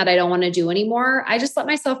something that I don't want to do anymore, I just let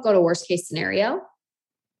myself go to worst case scenario.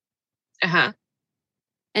 Uh-huh.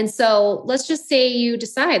 And so let's just say you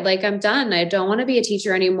decide, like, I'm done. I don't want to be a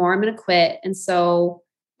teacher anymore. I'm going to quit. And so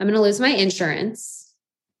I'm going to lose my insurance.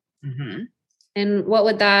 Mm-hmm. And what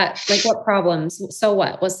would that, like, what problems? So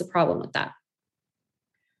what? What's the problem with that?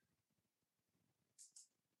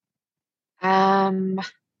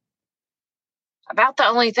 About the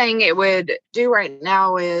only thing it would do right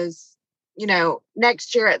now is,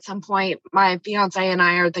 next year at some point, my fiance and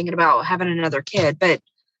I are thinking about having another kid, but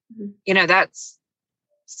that's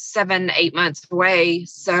 7-8 months away.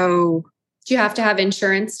 So do you have to have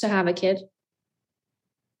insurance to have a kid?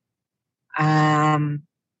 I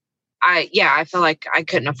feel like I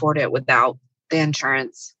couldn't afford it without the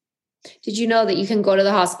insurance. Did you know that you can go to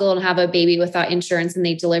the hospital and have a baby without insurance and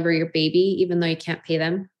they deliver your baby, even though you can't pay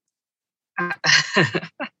them?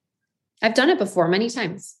 I've done it before many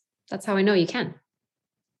times. That's how I know you can.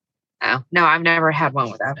 Oh, no, I've never had one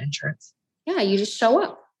without insurance. Yeah, you just show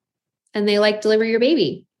up and they like deliver your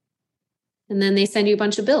baby. And then they send you a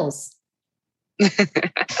bunch of bills.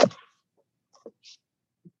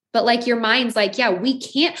 But like your mind's like, yeah, we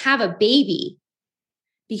can't have a baby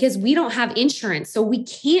because we don't have insurance. So we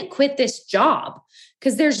can't quit this job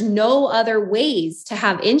because there's no other ways to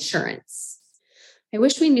have insurance. I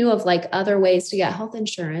wish we knew of like other ways to get health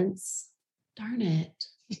insurance. Darn it.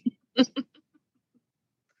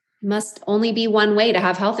 Must only be one way to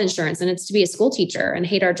have health insurance, and it's to be a school teacher and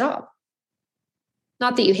hate our job.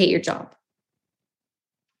 Not that you hate your job.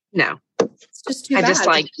 No. It's just too bad. I just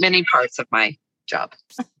like many parts of my job.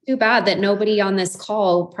 Too bad that nobody on this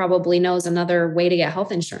call probably knows another way to get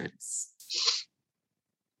health insurance.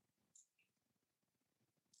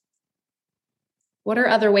 What are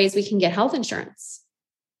other ways we can get health insurance?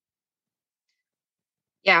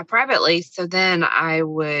 Yeah, privately. So then I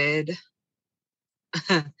would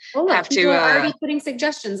have people are already putting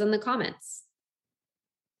suggestions in the comments.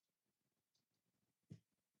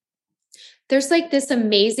 There's like this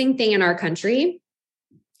amazing thing in our country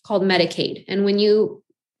called Medicaid. And when you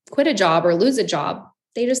quit a job or lose a job,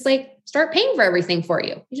 they just like start paying for everything for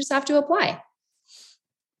you. You just have to apply.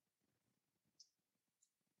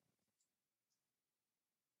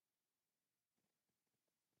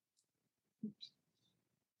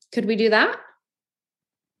 Could we do that?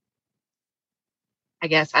 I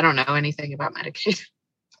guess I don't know anything about Medicaid.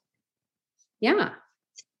 Yeah.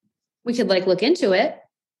 We could like look into it.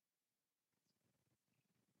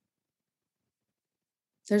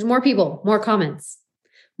 There's more people, more comments,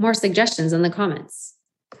 more suggestions in the comments.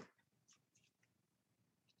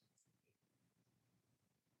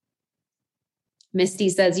 Misty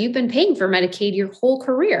says, you've been paying for Medicaid your whole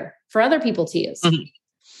career for other people to use. Mm-hmm.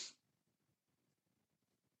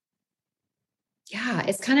 Yeah,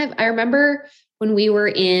 it's kind of, I remember when we were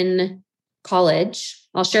in college,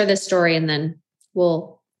 I'll share this story and then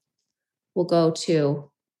we'll go to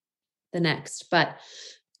the next. But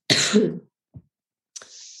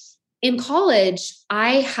in college,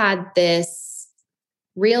 I had this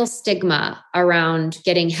real stigma around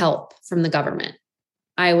getting help from the government.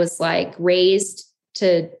 I was like raised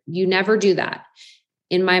to, you never do that.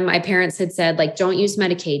 My parents had said, like, don't use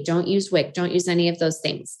Medicaid, don't use WIC, don't use any of those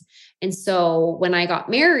things. And so when I got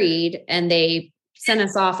married and they sent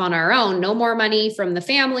us off on our own, no more money from the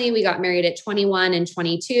family. We got married at 21 and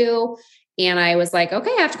 22. And I was like, okay,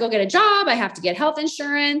 I have to go get a job. I have to get health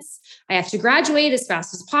insurance. I have to graduate as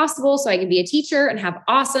fast as possible so I can be a teacher and have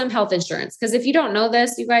awesome health insurance. Because if you don't know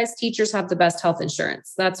this, you guys, teachers have the best health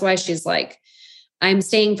insurance. That's why she's like, I'm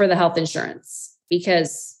staying for the health insurance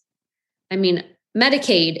because, I mean,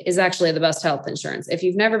 Medicaid is actually the best health insurance. If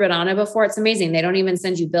you've never been on it before, it's amazing. They don't even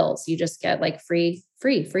send you bills. You just get like free.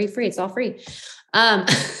 It's all free. And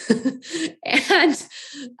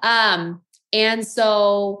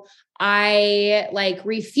so I like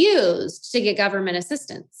refused to get government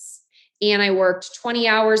assistance and I worked 20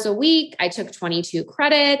 hours a week. I took 22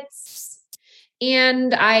 credits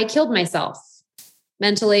and I killed myself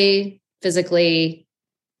mentally, physically,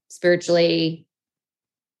 spiritually,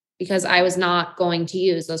 because I was not going to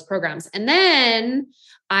use those programs. And then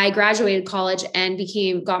I graduated college and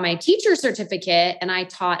got my teacher certificate, and I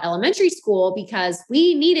taught elementary school because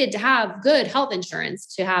we needed to have good health insurance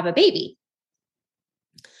to have a baby.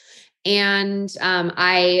 And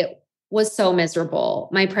I was so miserable.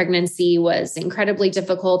 My pregnancy was incredibly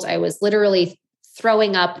difficult. I was literally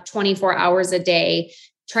throwing up 24 hours a day,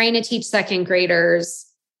 trying to teach second graders.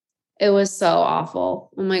 It was so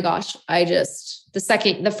awful. Oh my gosh.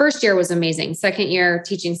 The first year was amazing. Second year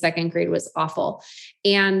teaching second grade was awful.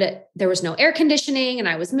 And there was no air conditioning and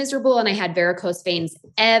I was miserable and I had varicose veins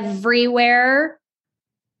everywhere.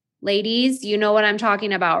 Ladies, you know what I'm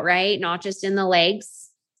talking about, right? Not just in the legs.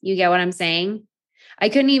 You get what I'm saying? I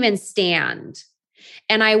couldn't even stand.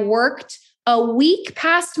 And I worked a week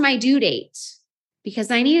past my due date because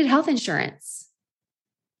I needed health insurance.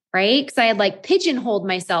 Right? Because I had like pigeonholed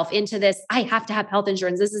myself into this. I have to have health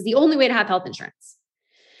insurance. This is the only way to have health insurance.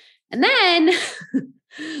 And then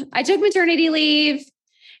I took maternity leave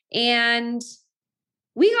and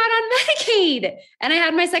we got on Medicaid and I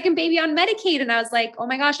had my second baby on Medicaid. And I was like, oh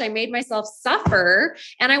my gosh, I made myself suffer.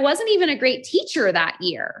 And I wasn't even a great teacher that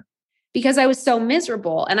year because I was so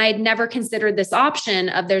miserable. And I had never considered this option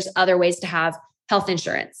of there's other ways to have health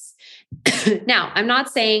insurance. Now, I'm not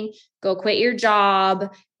saying go quit your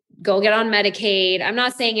job, go get on Medicaid. I'm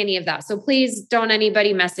not saying any of that. So please don't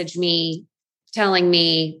anybody message me telling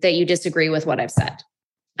me that you disagree with what I've said.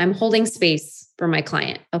 I'm holding space for my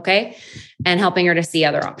client, okay? And helping her to see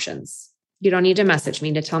other options. You don't need to message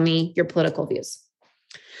me to tell me your political views.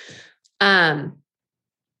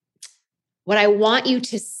 what I want you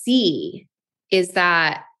to see is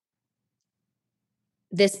that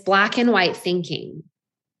this black and white thinking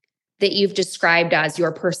that you've described as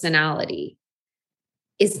your personality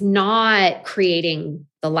is not creating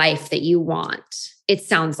the life that you want, it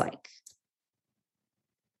sounds like.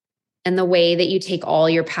 And the way that you take all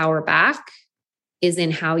your power back is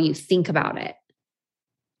in how you think about it.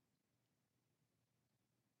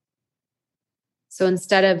 So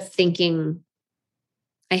instead of thinking,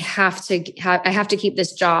 I have to keep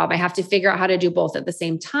this job, I have to figure out how to do both at the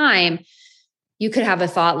same time, you could have a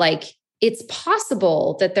thought like, it's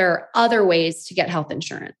possible that there are other ways to get health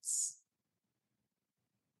insurance.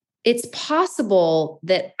 It's possible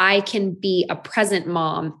that I can be a present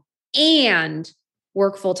mom and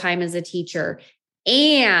work full-time as a teacher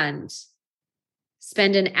and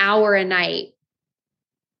spend an hour a night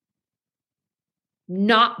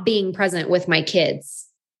not being present with my kids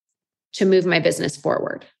to move my business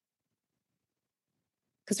forward.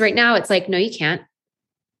 Because right now it's like, no, you can't.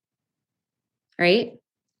 Right?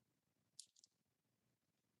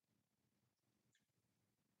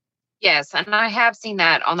 Yes. And I have seen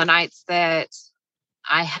that on the nights that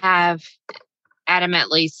I have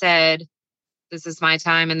adamantly said, this is my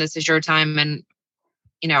time and this is your time. And,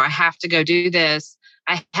 I have to go do this.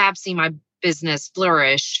 I have seen my business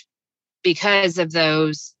flourish because of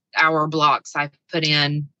those hour blocks I've put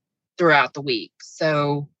in throughout the week.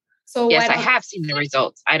 So yes, I have seen the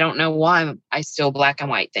results. I don't know why I still black and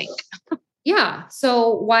white think. Yeah.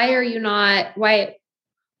 So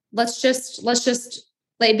let's just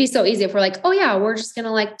it'd be so easy if we're like, oh yeah, we're just going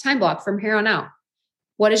to time block from here on out.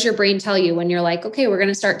 What does your brain tell you when you're like, okay, we're going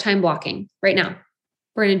to start time blocking right now?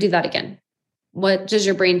 We're going to do that again. What does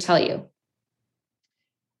your brain tell you?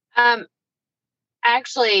 I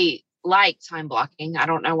actually like time blocking. I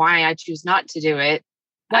don't know why I choose not to do it.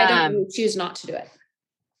 Why don't you choose not to do it?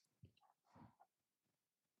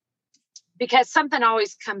 Because something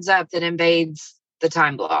always comes up that invades the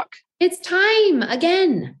time block. It's time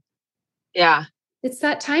again. Yeah. It's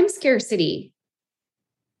that time scarcity.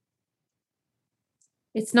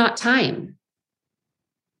 It's not time.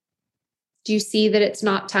 Do you see that it's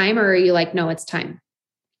not time, or are you like, no, it's time?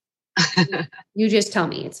 You just tell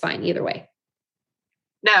me. It's fine either way.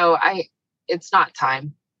 No, it's not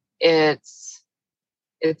time. It's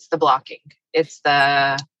the blocking. It's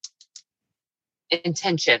the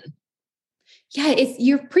intention. Yeah, it's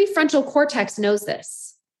your prefrontal cortex knows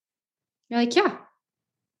this. You're like, yeah,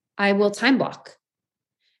 I will time block.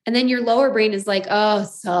 And then your lower brain is like, oh,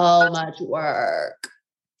 so much work.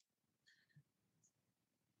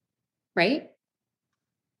 Right?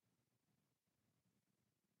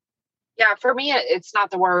 Yeah, for me, it's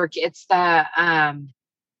not the work. It's the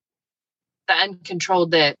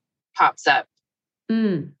uncontrolled that pops up.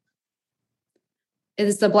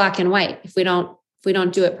 It's the black and white. If we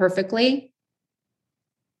don't do it perfectly.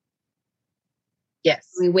 Yes.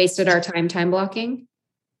 We wasted our time blocking.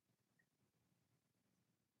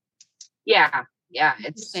 Yeah. Yeah.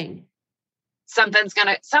 It's something's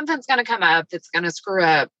gonna come up that's gonna screw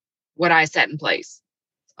up what I set in place.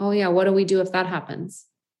 Oh yeah. What do we do if that happens?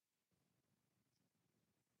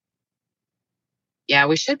 Yeah,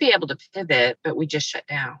 we should be able to pivot, but we just shut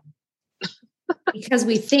down. Because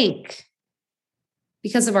we think,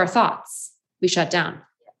 because of our thoughts, we shut down.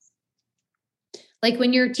 Yes. Like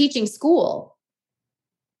when you're teaching school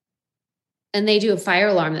and they do a fire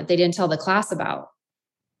alarm that they didn't tell the class about,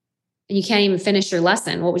 and you can't even finish your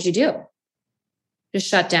lesson, what would you do? Just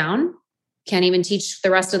shut down? Can't even teach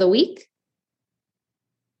the rest of the week?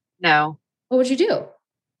 No. What would you do?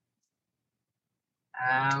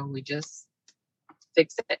 We just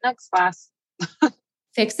fix it next class.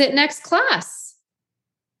 Fix it next class.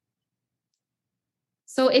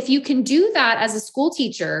 So if you can do that as a school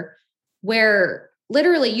teacher, where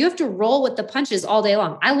literally you have to roll with the punches all day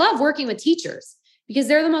long. I love working with teachers because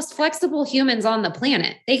they're the most flexible humans on the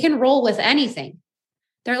planet. They can roll with anything.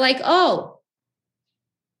 They're like, oh,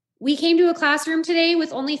 we came to a classroom today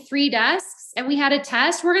with only 3 desks and we had a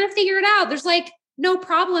test. We're going to figure it out. There's no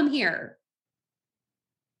problem here.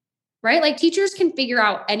 Right? Teachers can figure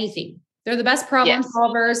out anything. They're the best problem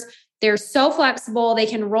solvers. They're so flexible. They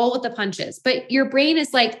can roll with the punches. But your brain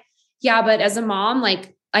is like, yeah, but as a mom,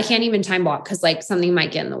 I can't even time block because something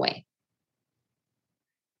might get in the way.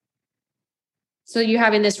 So you're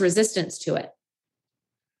having this resistance to it.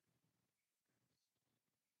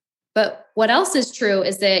 But what else is true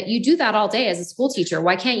is that you do that all day as a school teacher.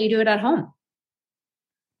 Why can't you do it at home?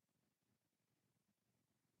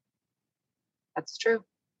 That's true.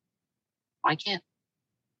 I can't.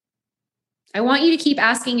 I want you to keep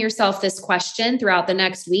asking yourself this question throughout the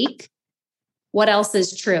next week. What else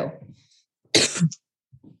is true?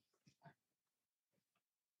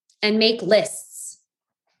 And make lists.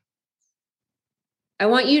 I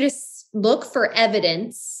want you to look for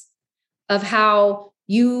evidence of how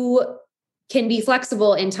you can be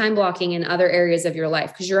flexible in time blocking in other areas of your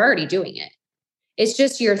life because you're already doing it. It's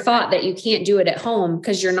just your thought that you can't do it at home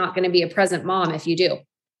because you're not going to be a present mom if you do.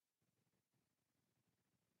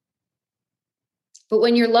 But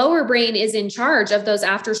when your lower brain is in charge of those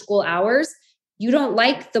after school hours, you don't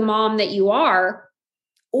like the mom that you are,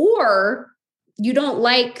 or you don't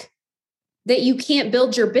like that you can't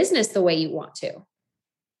build your business the way you want to.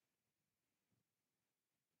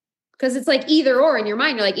 Because it's like either or in your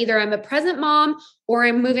mind. You're like, either I'm a present mom or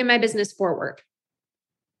I'm moving my business forward.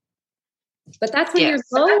 But that's when your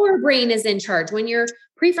lower brain is in charge. When your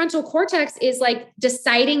prefrontal cortex is like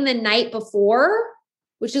deciding the night before,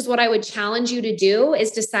 which is what I would challenge you to do, is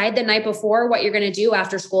decide the night before what you're going to do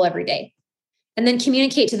after school every day. And then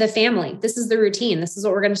communicate to the family. This is the routine. This is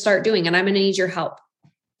what we're going to start doing. And I'm going to need your help.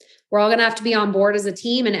 We're all going to have to be on board as a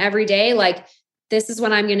team. And every day, like, this is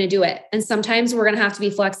when I'm going to do it. And sometimes we're going to have to be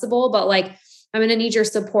flexible, but like, I'm going to need your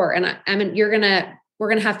support. And we're going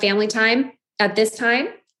to have family time at this time.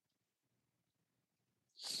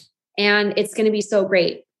 And it's going to be so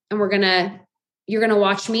great. And you're going to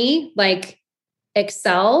watch me like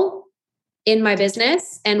excel in my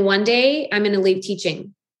business. And one day I'm going to leave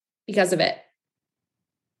teaching because of it.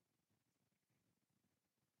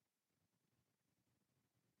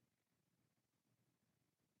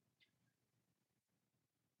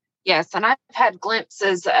 Yes. And I've had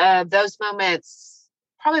glimpses of those moments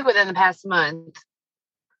probably within the past month.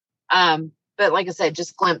 But like I said,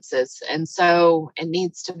 just glimpses. And so it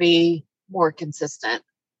needs to be more consistent.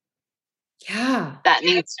 Yeah. That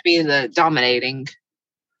needs to be the dominating.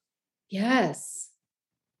 Yes.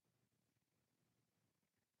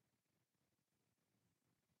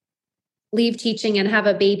 Leave teaching and have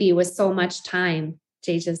a baby with so much time,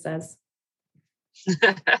 Jasia says.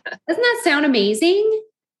 Doesn't that sound amazing?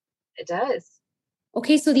 It does.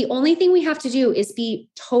 Okay, so the only thing we have to do is be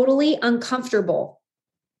totally uncomfortable.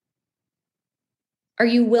 Are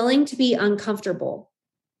you willing to be uncomfortable?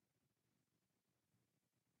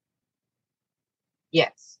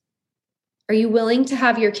 Yes. Are you willing to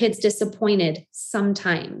have your kids disappointed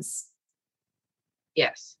sometimes?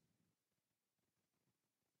 Yes.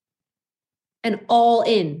 And all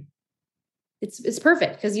in. It's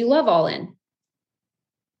perfect because you love all in.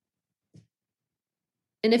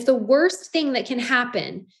 And if the worst thing that can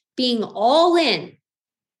happen being all in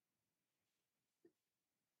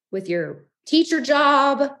with your teacher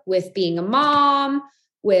job, with being a mom,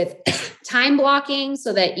 with time blocking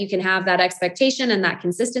so that you can have that expectation and that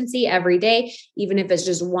consistency every day, even if it's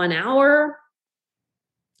just 1 hour,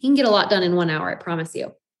 you can get a lot done in 1 hour, I promise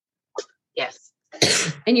you. Yes.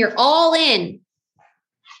 And you're all in,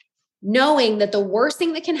 knowing that the worst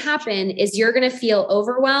thing that can happen is you're going to feel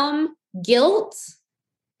overwhelm, guilt,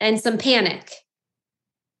 and some panic,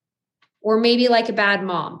 or maybe like a bad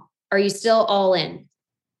mom. Are you still all in?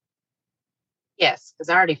 Yes, because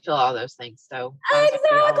I already feel all those things. So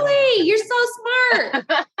exactly. You're so smart.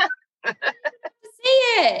 Say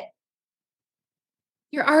it.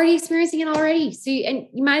 You're already experiencing it already. So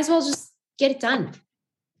you might as well just get it done.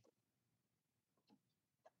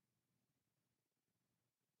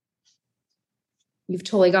 You've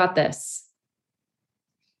totally got this.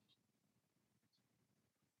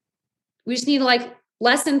 We just need to like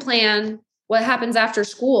lesson plan what happens after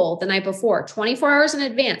school the night before, 24 hours in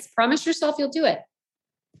advance. Promise yourself you'll do it.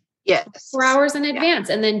 Yes. 4 hours in advance,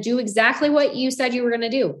 and then do exactly what you said you were going to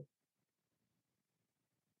do.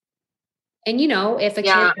 And, if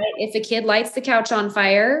a kid lights the couch on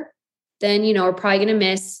fire, then, we're probably going to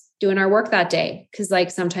miss doing our work that day. Cause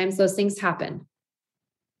like sometimes those things happen.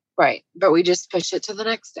 Right. But we just push it to the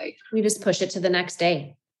next day. We just push it to the next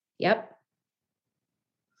day. Yep.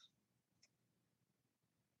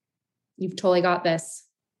 You've totally got this.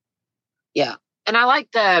 Yeah. And I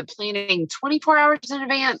like the planning 24 hours in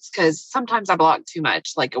advance because sometimes I block too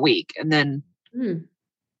much, like a week, and then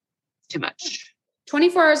too much.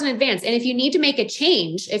 24 hours in advance. And if you need to make a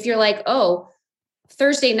change, if you're like, oh,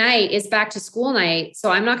 Thursday night is back to school night,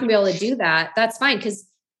 so I'm not going to be able to do that, that's fine. Because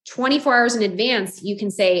 24 hours in advance, you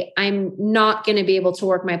can say, I'm not going to be able to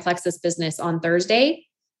work my Plexus business on Thursday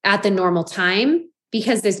at the normal time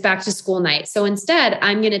because it's back to school night. So instead,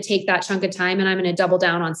 I'm going to take that chunk of time and I'm going to double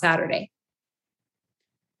down on Saturday.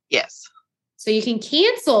 Yes. So you can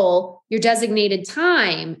cancel your designated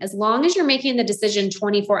time as long as you're making the decision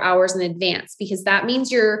 24 hours in advance, because that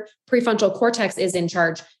means your prefrontal cortex is in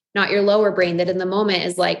charge, not your lower brain that in the moment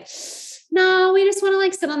is like, no, we just want to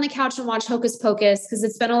like sit on the couch and watch Hocus Pocus because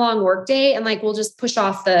it's been a long work day and like we'll just push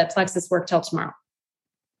off the Plexus work till tomorrow.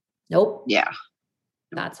 Nope. Yeah.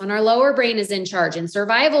 That's when our lower brain is in charge in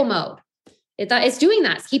survival mode. It's doing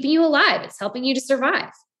that. It's keeping you alive. It's helping you to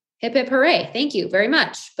survive. Hip, hip, hooray. Thank you very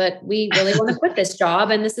much. But we really want to quit this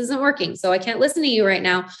job and this isn't working. So I can't listen to you right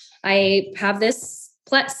now. I have this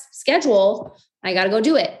schedule. I got to go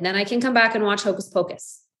do it. Then I can come back and watch Hocus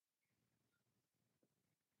Pocus.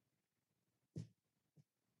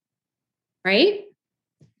 Right?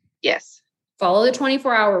 Yes. Follow the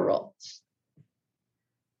 24-hour rule.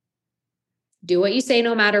 Do what you say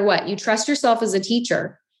no matter what. You trust yourself as a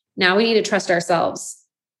teacher. Now we need to trust ourselves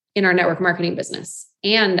in our network marketing business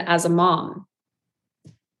and as a mom.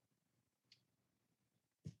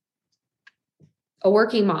 A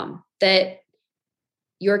working mom, that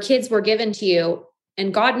your kids were given to you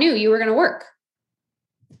and God knew you were going to work.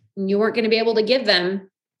 And you weren't going to be able to give them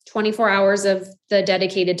 24 hours of the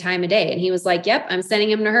dedicated time a day. And he was like, yep, I'm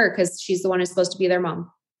sending him to her because she's the one who's supposed to be their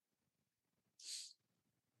mom.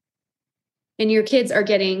 And your kids are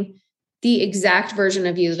getting the exact version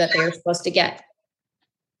of you that they're supposed to get.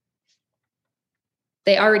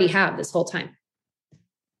 They already have this whole time.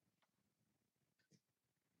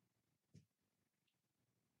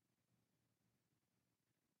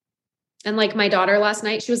 And like my daughter last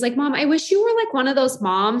night, she was like, Mom, I wish you were like one of those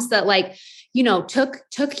moms that like, you know, took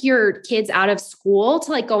your kids out of school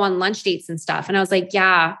to like go on lunch dates and stuff. And I was like,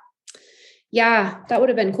 yeah, that would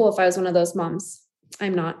have been cool if I was one of those moms.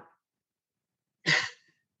 I'm not.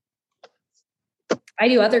 I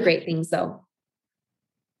do other great things though.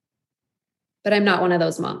 But I'm not one of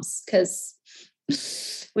those moms because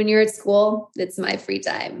when you're at school, it's my free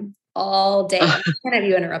time all day. I can't have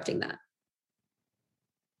you interrupting that.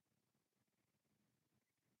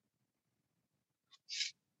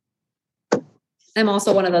 I'm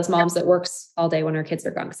also one of those moms that works all day when her kids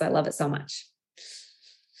are gone because I love it so much.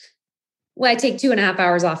 Well, I take 2.5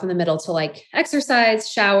 hours off in the middle to like exercise,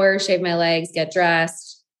 shower, shave my legs, get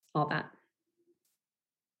dressed, all that.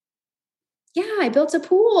 Yeah, I built a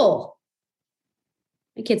pool.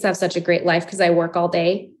 My kids have such a great life because I work all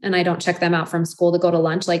day and I don't check them out from school to go to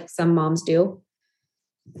lunch like some moms do.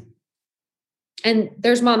 And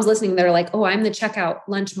there's moms listening that are like, oh, I'm the checkout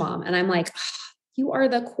lunch mom. And I'm like, oh, you are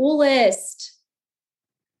the coolest.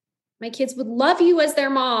 My kids would love you as their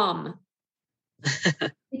mom.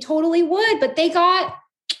 They totally would, but they got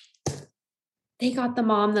the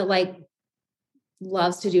mom that like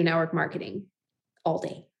loves to do network marketing all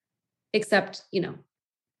day. Except, you know,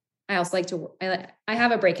 I also like to work. I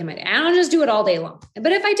have a break in my day. I don't just do it all day long.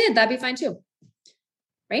 But if I did, that'd be fine too.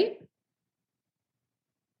 Right?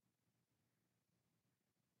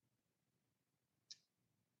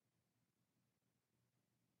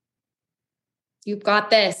 You've got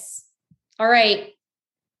this. All right.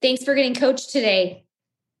 Thanks for getting coached today.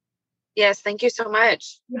 Yes. Thank you so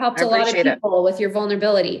much. You helped a lot of people with your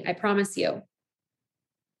vulnerability. I promise you.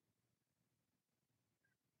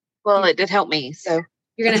 Well, it did help me. So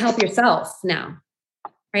you're going to help yourself now,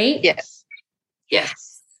 right? Yes.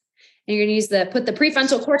 Yes. And you're going to use put the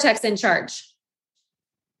prefrontal cortex in charge.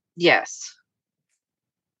 Yes.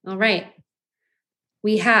 All right.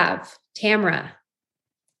 We have Tamara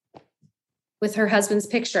with her husband's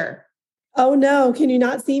picture. Oh no, can you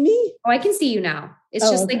not see me? Oh, I can see you now. It's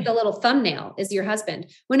just okay. Like the little thumbnail is your husband.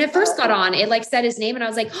 When it first got on, it like said his name and I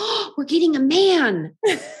was like, oh, we're getting a man.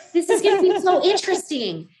 This is going to be so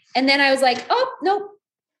interesting. And then I was like, oh, nope,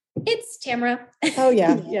 it's Tamara. Oh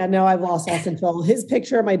yeah. Yeah. No, I've lost all control. His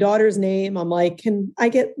picture, my daughter's name. I'm like, can I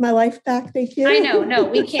get my life back? Thank you. I know. No,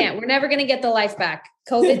 we can't. We're never going to get the life back.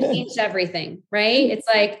 COVID changed everything, right? It's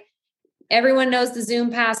like everyone knows the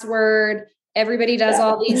Zoom password. Everybody does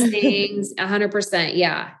all these things 100%.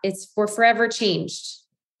 Yeah. We're forever changed.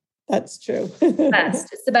 That's true. Best.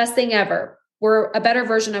 It's the best thing ever. We're a better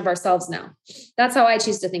version of ourselves now. That's how I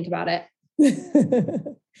choose to think about it.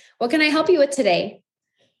 What can I help you with today?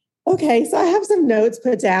 Okay. So I have some notes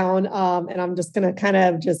put down, and I'm just going to kind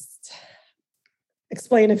of just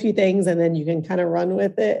explain a few things and then you can kind of run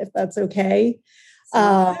with it if that's okay.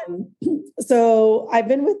 So I've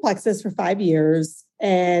been with Plexus for 5 years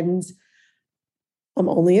and I'm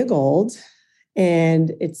only a gold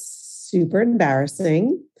and it's super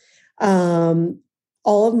embarrassing. All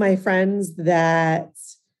of my friends that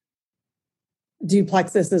do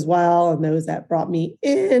Plexus as well and those that brought me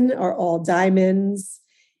in are all diamonds.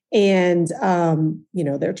 And,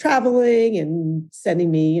 they're traveling and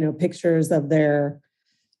sending me, pictures of their,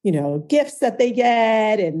 gifts that they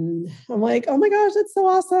get. And I'm like, oh my gosh, that's so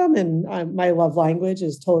awesome. And my love language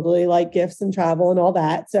is totally like gifts and travel and all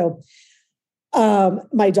that. So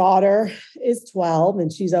My daughter is 12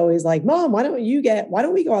 and she's always like, Mom, why don't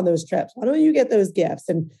we go on those trips? Why don't you get those gifts?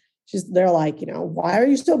 And they're like, why are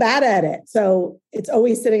you so bad at it? So it's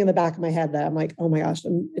always sitting in the back of my head that I'm like, oh my gosh,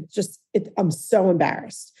 I'm so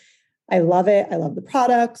embarrassed. I love it. I love the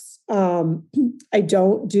products. I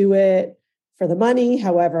don't do it for the money.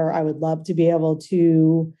 However, I would love to be able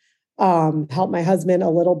to help my husband a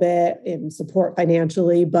little bit and support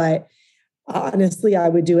financially, but honestly, I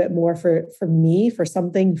would do it more for me, for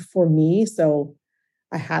something for me. So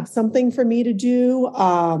I have something for me to do,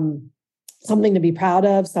 something to be proud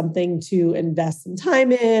of, something to invest some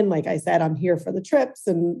time in. Like I said, I'm here for the trips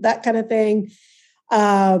and that kind of thing.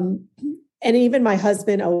 And even my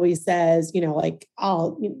husband always says, like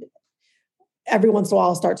every once in a while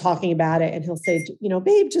I'll start talking about it and he'll say,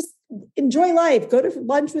 babe, just enjoy life, go to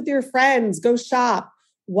lunch with your friends, go shop.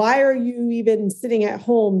 Why are you even sitting at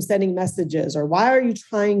home sending messages? Or why are you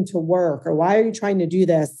trying to work? Or why are you trying to do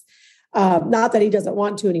this? Not that he doesn't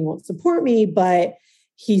want to and he won't support me, but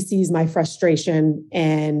he sees my frustration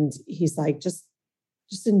and he's like, just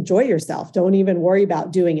enjoy yourself. Don't even worry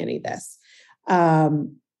about doing any of this.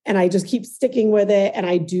 And I just keep sticking with it. And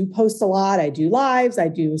I do post a lot. I do lives, I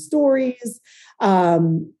do stories.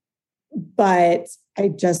 But I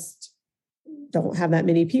just don't have that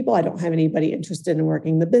many people. I don't have anybody interested in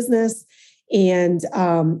working the business. And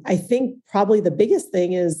I think probably the biggest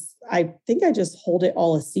thing is I think I just hold it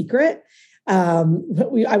all a secret. I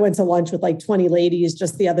went to lunch with like 20 ladies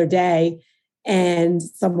just the other day and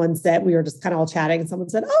someone said, we were just kind of all chatting and someone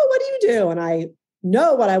said, oh, what do you do? And I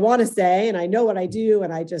know what I want to say and I know what I do.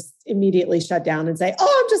 And I just immediately shut down and say,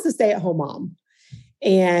 oh, I'm just a stay-at-home mom.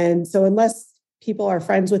 And so unless people are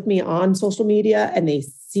friends with me on social media and they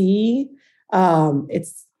see,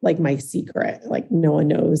 it's like my secret, like no one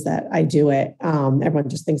knows that I do it. Everyone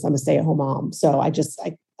just thinks I'm a stay-at-home mom. So I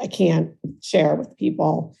can't share with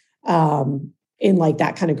people, in like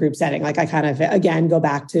that kind of group setting. Like I kind of, again, go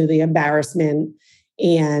back to the embarrassment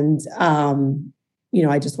and,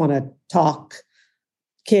 I just want to talk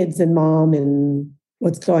kids and mom and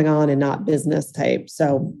what's going on and not business type.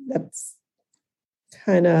 So that's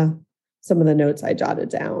kind of some of the notes I jotted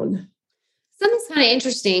down. Something's kind of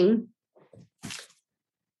interesting.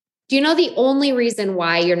 Do you know the only reason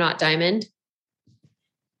why you're not diamond?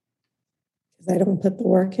 Because I don't put the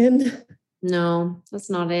work in. No, that's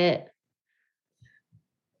not it.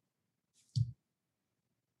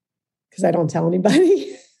 Because I don't tell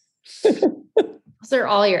anybody. Those are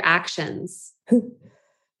all your actions.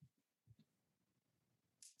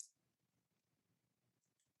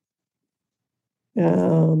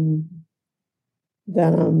 Then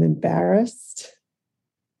I'm embarrassed.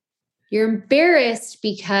 You're embarrassed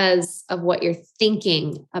because of what you're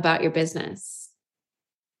thinking about your business.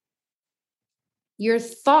 Your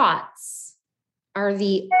thoughts are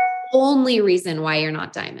the only reason why you're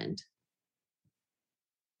not diamond.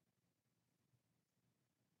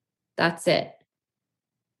 That's it.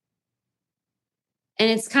 And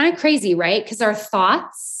it's kind of crazy, right? Because our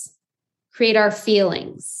thoughts create our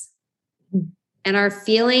feelings. And our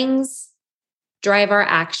feelings drive our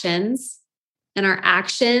actions. And our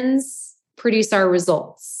actions produce our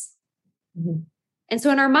results. Mm-hmm. And so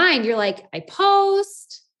in our mind, you're like, I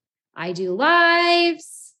post, I do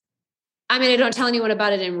lives. I mean, I don't tell anyone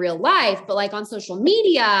about it in real life, but like on social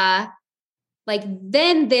media, like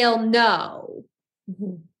then they'll know.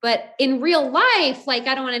 Mm-hmm. But in real life, like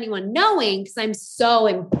I don't want anyone knowing because I'm so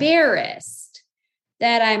embarrassed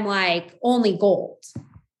that I'm like only gold.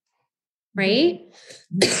 Right?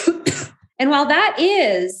 Mm-hmm. And while that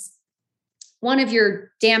is one of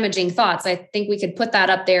your damaging thoughts, I think we could put that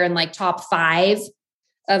up there in like top 5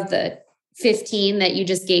 of the 15 that you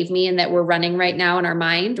just gave me and that we're running right now in our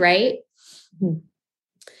mind, right? Mm-hmm.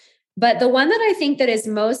 But the one that I think that is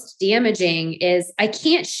most damaging is I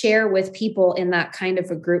can't share with people in that kind of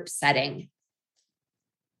a group setting.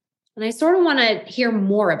 And I sort of want to hear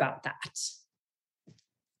more about that.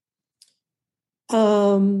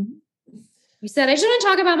 You said, I shouldn't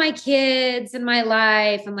talk about my kids and my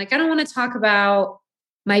life. I'm like, I don't want to talk about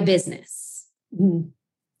my business. Mm-hmm.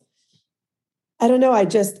 I don't know. I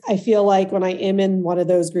feel like when I am in one of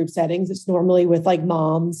those group settings, it's normally with like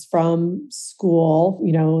moms from school,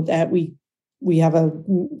 that we have a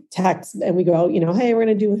text and we go, hey, we're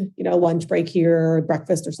going to do, lunch break here or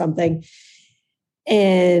breakfast or something.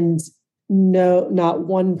 And no, not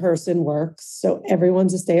one person works. So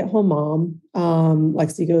everyone's a stay-at-home mom.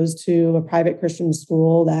 Lexi goes to a private Christian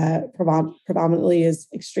school that predominantly is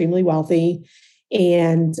extremely wealthy.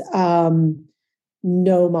 And,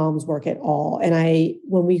 no moms work at all. And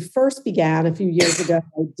when we first began a few years ago,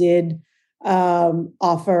 I did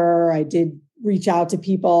reach out to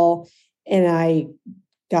people and I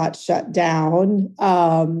got shut down.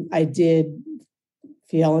 I did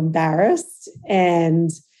feel embarrassed, and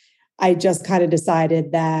I just kind of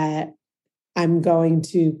decided that I'm going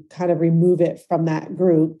to kind of remove it from that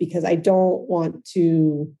group because I don't want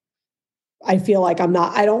to, I feel like I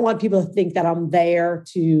don't want people to think that I'm there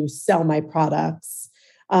to sell my products.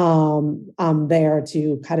 I'm there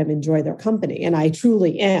to kind of enjoy their company. And I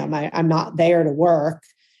truly am. I'm not there to work.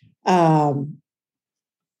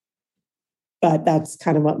 But that's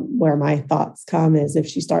kind of where my thoughts come is if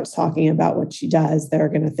she starts talking about what she does, they're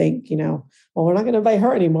going to think, well, we're not going to invite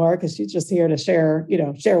her anymore because she's just here to share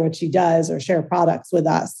what she does or share products with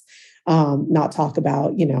us, not talk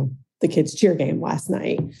about, the kids' cheer game last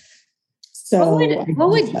night. So what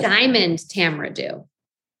would Diamond Tamra do?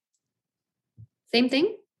 Same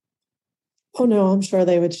thing? Oh no, I'm sure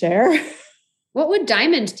they would share. What would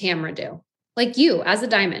Diamond Tamra do? Like you as a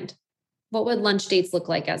diamond, what would lunch dates look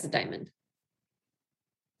like as a diamond?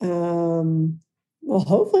 Well,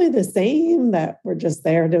 hopefully the same, that we're just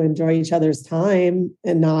there to enjoy each other's time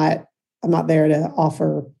and I'm not there to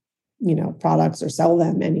offer, products or sell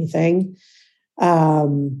them anything.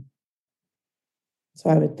 So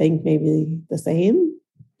I would think maybe the same.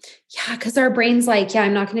 Yeah. Cause our brain's like,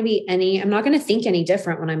 I'm not going to think any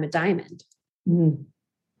different when I'm a diamond,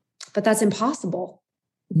 but that's impossible.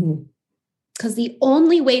 Because the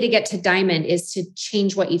only way to get to diamond is to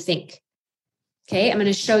change what you think. Okay, I'm going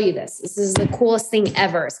to show you this. This is the coolest thing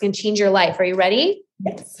ever. It's going to change your life. Are you ready?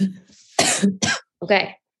 Yes.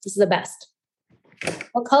 Okay, this is the best.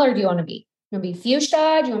 What color do you want to be? Do you want to be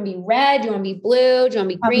fuchsia? Do you want to be red? Do you want to be blue? Do you want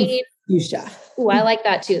to be green? Fuchsia. Ooh, I like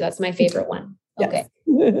that too. That's my favorite one. Okay.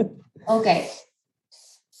 Yes. Okay.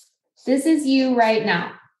 This is you right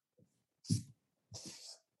now.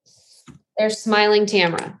 There's smiling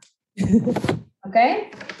Tamra.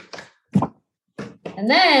 Okay. And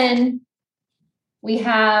then we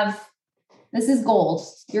have, this is gold.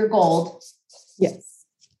 You're gold. Yes.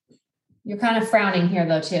 You're kind of frowning here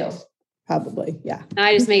though, too. Probably. Yeah. Now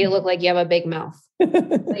I just make it look like you have a big mouth.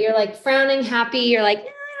 So you're like frowning, happy. You're like, I don't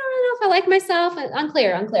know if I like myself.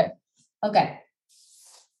 Unclear. Okay.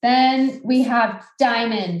 Then we have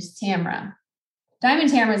Diamond Tamra.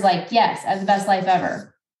 Diamond Tamra is like, yes, I have the best life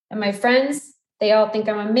ever. And my friends, they all think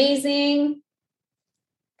I'm amazing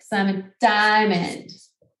because I'm a diamond.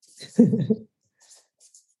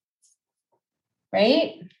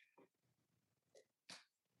 Right?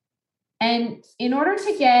 And in order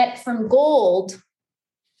to get from gold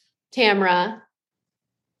Tamra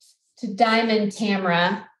to diamond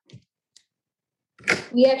Tamra,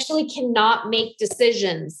 we actually cannot make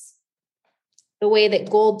decisions the way that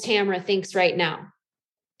gold Tamra thinks right now.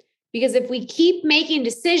 Because if we keep making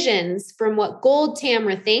decisions from what gold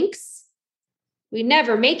Tamra thinks, we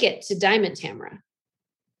never make it to diamond Tamra,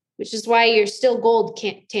 which is why you're still gold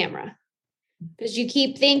Tamra. Because you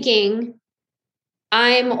keep thinking,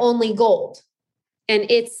 I'm only gold. And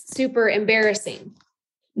it's super embarrassing.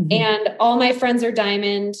 And all my friends are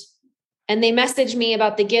diamond. And they message me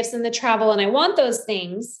about the gifts and the travel. And I want those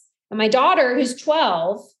things. And my daughter, who's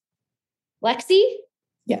 12, Lexi?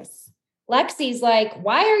 Yes. Lexi's like,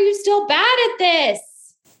 why are you still bad at this?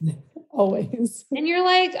 Always. And you're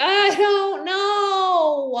like, I don't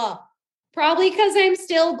know. Probably because I'm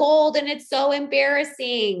still gold and it's so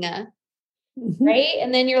embarrassing. Right.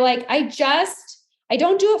 And then you're like, I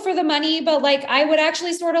don't do it for the money, but like, I would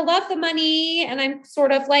actually sort of love the money. And I'm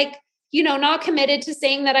sort of like, not committed to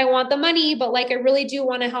saying that I want the money, but like, I really do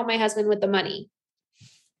want to help my husband with the money.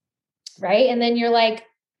 Right. And then you're like,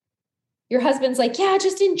 your husband's like, yeah,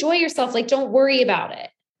 just enjoy yourself. Like, don't worry about it.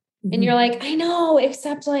 And you're like, I know,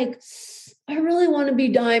 except like, I really want to be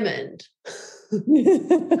diamond.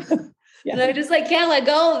 Yeah. And I just like, can't let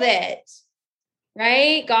go of it.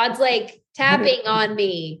 Right. God's like tapping on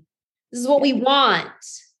me. This is what we want.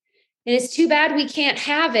 And it's too bad we can't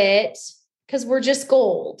have it because we're just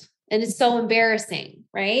gold and it's so embarrassing.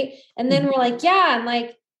 Right. And then we're like, yeah. And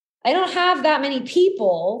like, I don't have that many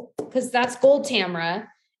people because that's gold Tamra.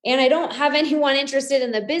 And I don't have anyone interested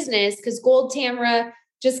in the business because gold Tamra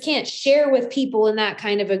just can't share with people in that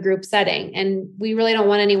kind of a group setting. And we really don't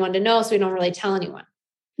want anyone to know. So we don't really tell anyone.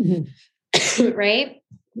 Right.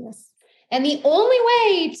 Yes. And the only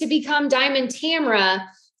way to become diamond Tamra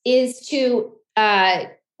is to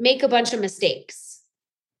make a bunch of mistakes.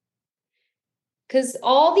 Because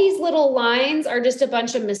all these little lines are just a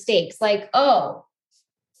bunch of mistakes. Like,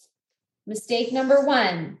 mistake number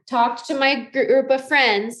 1, talked to my group of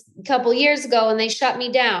friends a couple years ago and they shut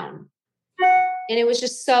me down. And it was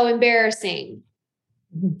just so embarrassing.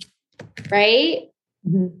 Right?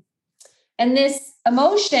 And this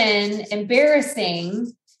emotion,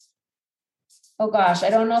 embarrassing, oh gosh, I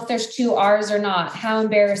don't know if there's 2 R's or not. How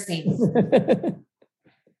embarrassing.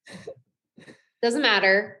 Doesn't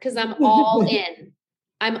matter because I'm all in.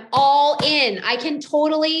 I'm all in. I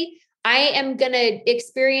am going to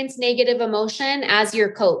experience negative emotion as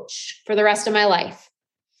your coach for the rest of my life.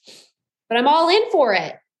 But I'm all in for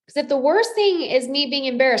it. Because if the worst thing is me being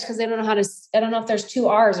embarrassed because I don't know if there's 2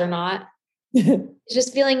 R's or not. It's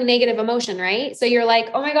just feeling negative emotion, right? So you're like,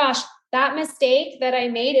 oh my gosh, that mistake that I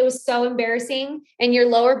made, it was so embarrassing. And your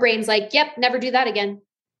lower brain's like, yep, never do that again.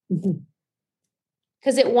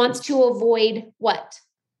 Because it wants to avoid what?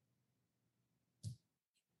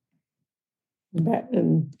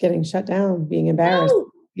 And getting shut down, being embarrassed,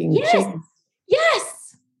 being shamed.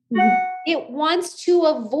 Yes. It wants to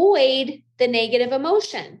avoid the negative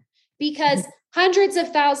emotion because hundreds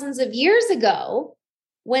of thousands of years ago,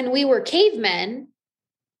 when we were cavemen,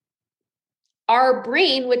 our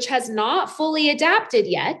brain, which has not fully adapted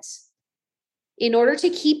yet, in order to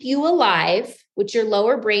keep you alive, which your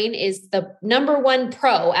lower brain is the number one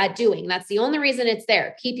pro at doing. That's the only reason it's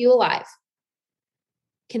there. Keep you alive.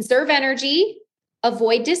 Conserve energy,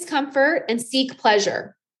 avoid discomfort, and seek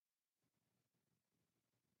pleasure.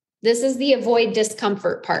 This is the avoid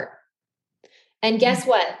discomfort part. And guess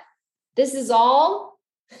what? This is all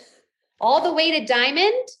the way to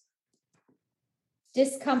diamond.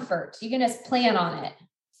 Discomfort. You can just plan on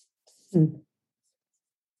it.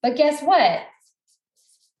 But guess what?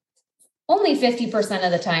 Only 50%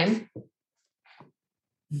 of the time.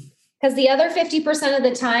 Because the other 50% of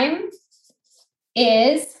the time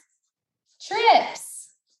is trips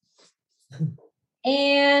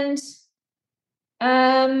and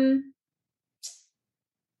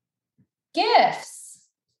gifts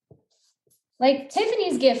like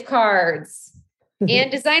Tiffany's gift cards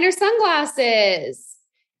and designer sunglasses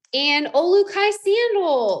and Olukai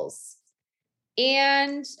sandals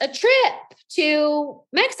and a trip to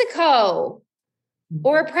Mexico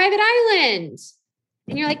or a private island.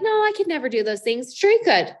 And you're like, no, I could never do those things. Sure, you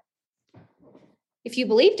could. If you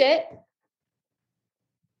believed it.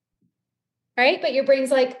 Right? But your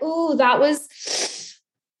brain's like, ooh, that was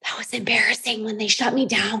embarrassing when they shut me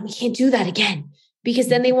down. We can't do that again because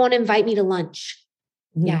then they won't invite me to lunch.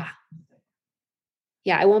 Mm-hmm. Yeah.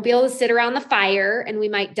 Yeah. I won't be able to sit around the fire and we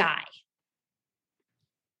might die.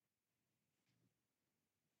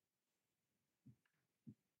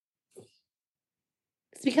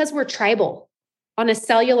 It's because we're tribal on a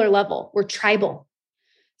cellular level. We're tribal.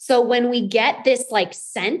 So when we get this like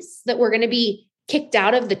sense that we're going to be kicked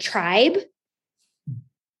out of the tribe,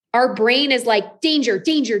 our brain is like, danger,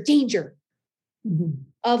 danger, danger. Mm-hmm.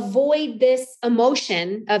 Avoid this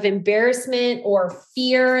emotion of embarrassment or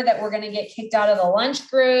fear that we're going to get kicked out of the lunch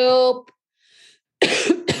group.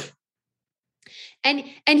 And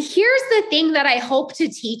here's the thing that I hope to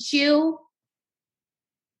teach you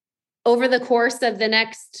over the course of the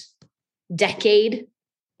next decade,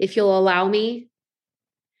 if you'll allow me,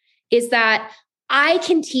 is that I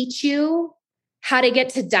can teach you how to get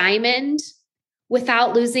to diamond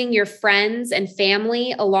without losing your friends and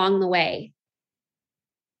family along the way.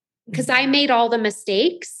 Because I made all the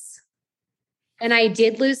mistakes and I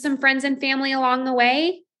did lose some friends and family along the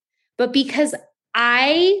way. But because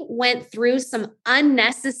I went through some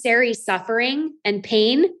unnecessary suffering and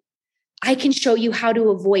pain, I can show you how to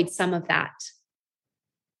avoid some of that.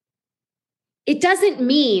 It doesn't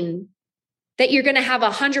mean that you're going to have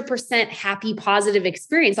 100% happy, positive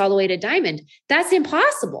experience all the way to diamond. That's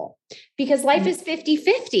impossible because life is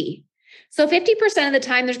 50-50. So 50% of the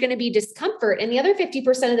time there's going to be discomfort. And the other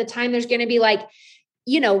 50% of the time, there's going to be like,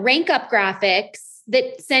 rank up graphics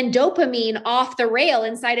that send dopamine off the rail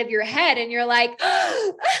inside of your head. And you're like,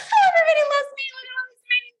 oh, everybody loves me. Look at all these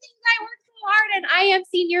amazing things. I worked so hard and I am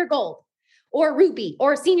senior gold or ruby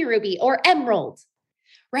or senior ruby or emerald.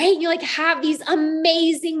 Right? You like have these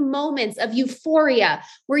amazing moments of euphoria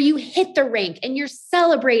where you hit the rank and you're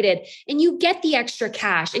celebrated and you get the extra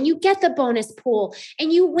cash and you get the bonus pool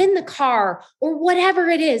and you win the car or whatever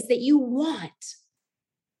it is that you want.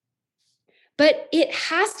 But it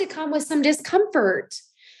has to come with some discomfort.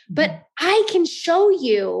 But I can show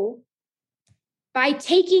you by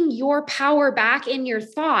taking your power back in your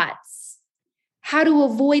thoughts, how to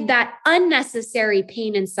avoid that unnecessary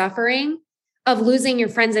pain and suffering of losing your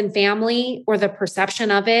friends and family or the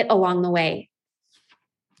perception of it along the way.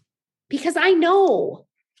 Because I know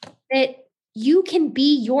that you can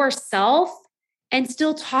be yourself and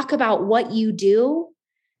still talk about what you do,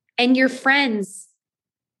 and your friends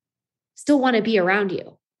still want to be around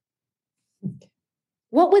you.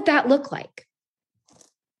 What would that look like?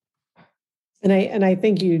 And I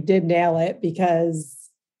think you did nail it, because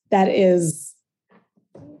that is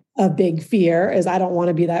a big fear, is I don't want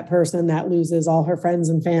to be that person that loses all her friends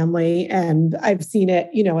and family. And I've seen it,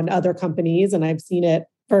 in other companies, and I've seen it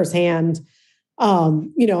firsthand.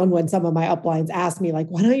 And when some of my uplines ask me like,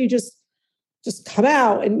 why don't you just come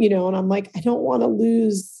out? And, and I'm like, I don't want to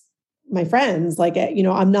lose my friends. Like,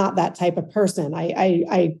 I'm not that type of person.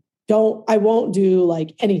 I won't do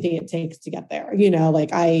like anything it takes to get there.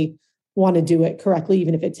 Like I want to do it correctly,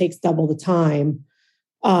 even if it takes double the time.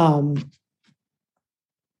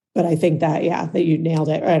 But I think that you nailed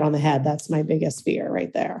it right on the head. That's my biggest fear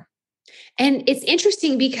right there. And it's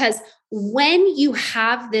interesting because when you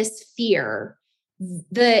have this fear,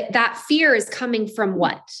 that fear is coming from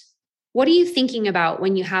what? What are you thinking about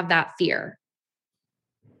when you have that fear?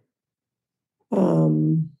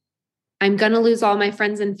 I'm going to lose all my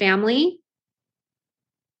friends and family?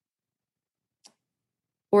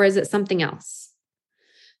 Or is it something else?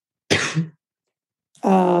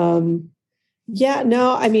 Yeah,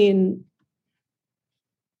 no, I mean,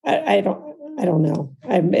 I don't know.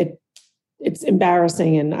 It's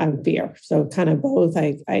embarrassing and I'm fear. So kind of both.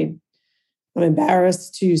 I'm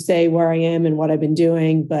embarrassed to say where I am and what I've been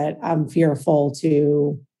doing, but I'm fearful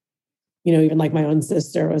to, even like my own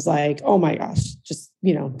sister was like, oh my gosh, just,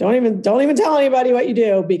 don't even tell anybody what you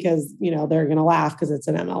do, because, they're going to laugh because it's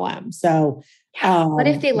an MLM. So what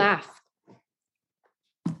if they laugh?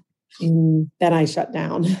 Then I shut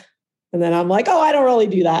down. And then I'm like, oh, I don't really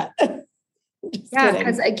do that. Yeah.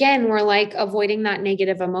 Because again, we're like avoiding that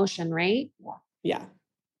negative emotion, right? Yeah.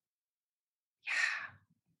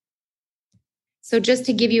 So just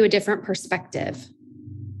to give you a different perspective,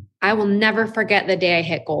 I will never forget the day I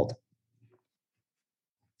hit gold.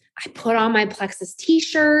 I put on my Plexus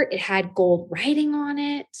t-shirt. It had gold writing on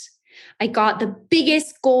it. I got the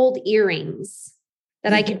biggest gold earrings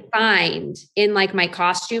that I could find in like my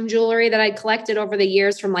costume jewelry that I collected over the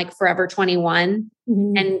years from like Forever 21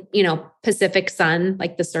 and, Pacific Sun,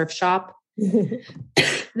 like the surf shop.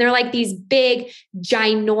 They're like these big,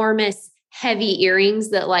 ginormous, heavy earrings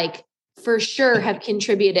that like for sure have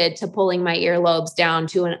contributed to pulling my earlobes down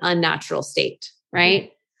to an unnatural state.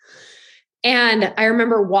 Right. And I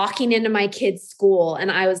remember walking into my kid's school and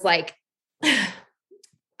I was like,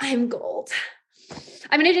 I'm gold.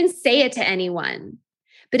 I mean, I didn't say it to anyone,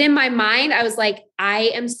 but in my mind, I was like, I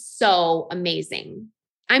am so amazing.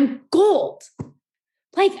 I'm gold.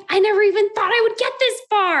 Like, I never even thought I would get this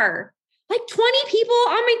far. Like 20 people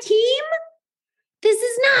on my team. This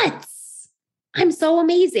is nuts. I'm so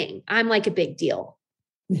amazing. I'm like a big deal.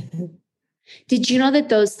 Did you know that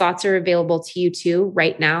those thoughts are available to you too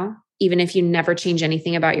right now, even if you never change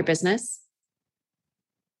anything about your business?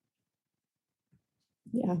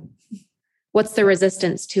 Yeah. What's the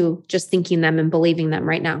resistance to just thinking them and believing them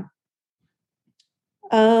right now?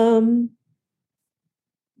 I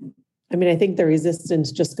mean, I think the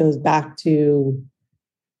resistance just goes back to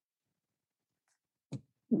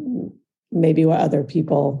maybe what other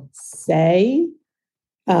people say,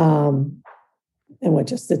 and what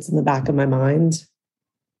just sits in the back of my mind.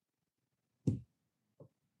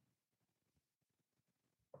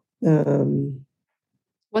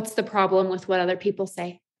 What's the problem with what other people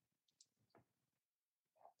say?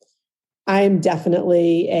 I'm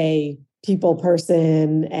definitely a people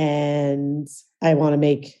person and I want to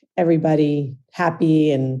make everybody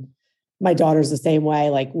happy. And my daughter's the same way.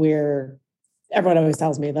 Like everyone always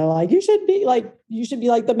tells me, they're like, you should be like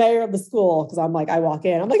the mayor of the school. Cause I'm like, I walk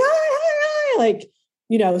in, I'm like, hi. Like,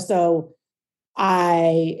 so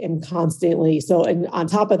I am constantly, and on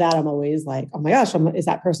top of that, I'm always like, oh my gosh, is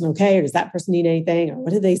that person okay? Or does that person need anything? Or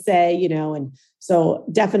what did they say? And so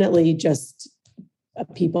definitely just a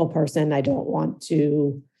people person. I don't want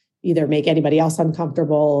to either make anybody else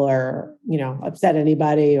uncomfortable or, upset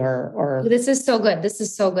anybody or This is so good. This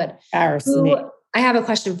is so good. Embarrass me. I have a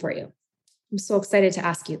question for you. I'm so excited to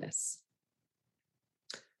ask you this.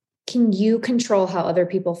 Can you control how other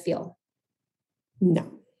people feel?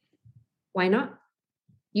 No. Why not?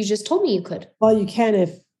 You just told me you could. Well, you can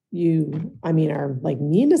if you, are like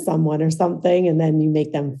mean to someone or something, and then you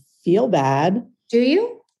make them feel bad. Do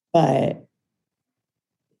you? But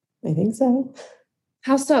I think so.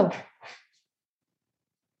 How so?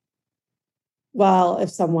 Well,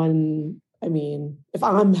 if I'm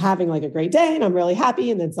having like a great day and I'm really happy,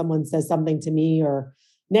 and then someone says something to me or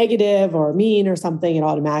negative or mean or something, it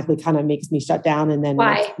automatically kind of makes me shut down and then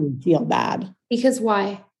makes me feel bad. Because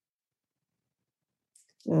why?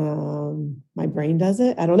 My brain does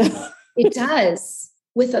it. I don't know. It does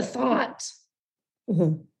with a thought.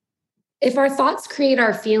 If our thoughts create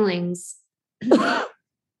our feelings,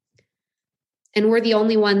 and we're the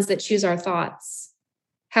only ones that choose our thoughts,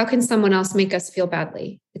 how can someone else make us feel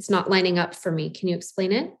badly? It's not lining up for me. Can you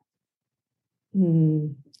explain it?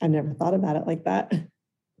 I never thought about it like that. I've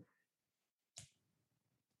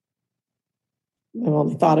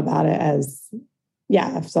only thought about it as,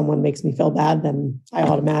 yeah, if someone makes me feel bad, then I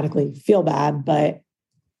automatically feel bad, but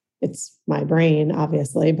it's my brain,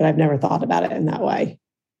 obviously, but I've never thought about it in that way.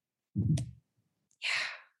 Yeah.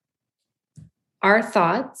 Our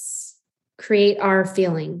thoughts create our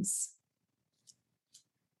feelings.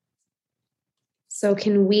 So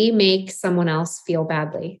can we make someone else feel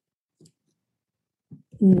badly?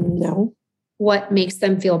 No. What makes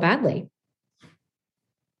them feel badly?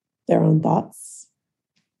 Their own thoughts.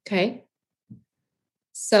 Okay.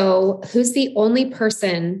 So who's the only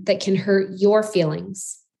person that can hurt your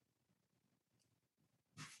feelings?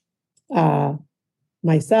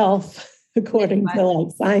 Myself, according to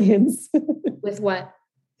like science. With what?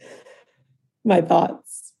 My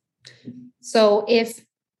thoughts. So if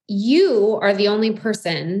you are the only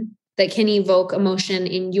person that can evoke emotion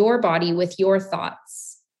in your body with your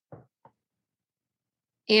thoughts,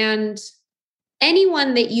 and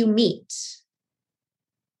anyone that you meet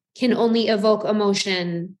can only evoke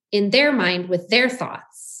emotion in their mind with their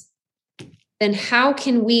thoughts, then how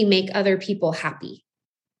can we make other people happy?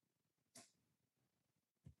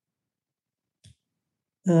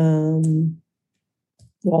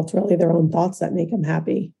 Well, it's really their own thoughts that make them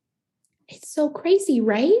happy. It's so crazy,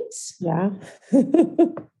 right? Yeah.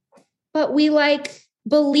 But we like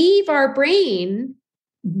believe our brain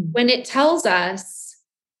when it tells us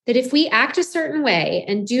that if we act a certain way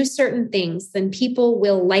and do certain things, then people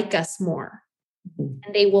will like us more.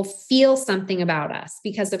 And they will feel something about us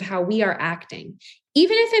because of how we are acting,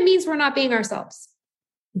 even if it means we're not being ourselves.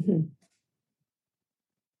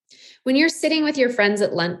 When you're sitting with your friends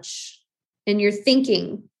at lunch and you're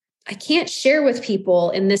thinking, I can't share with people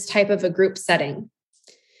in this type of a group setting,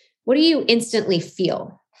 what do you instantly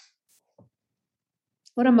feel?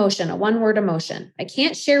 What emotion? A one-word emotion. I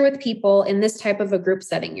can't share with people in this type of a group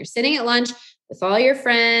setting. You're sitting at lunch with all your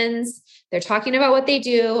friends. They're talking about what they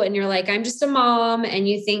do. And you're like, I'm just a mom. And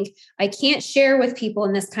you think, I can't share with people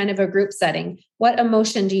in this kind of a group setting. What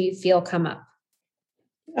emotion do you feel come up?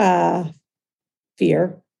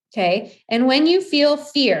 Fear. Okay. And when you feel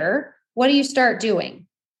fear, what do you start doing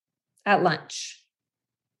at lunch?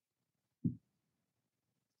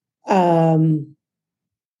 Kind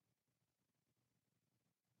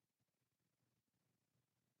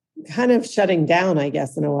of shutting down, I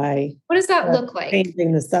guess, in a way. What does that look like?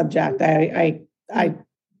 Changing the subject. I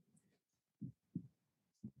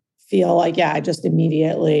feel like, yeah, I just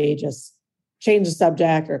immediately just change the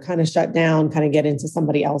subject or kind of shut down, kind of get into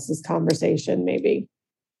somebody else's conversation, maybe.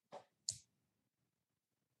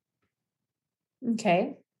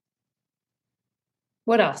 Okay.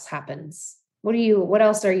 What else happens? What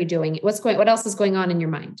else are you doing? What else is going on in your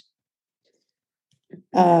mind?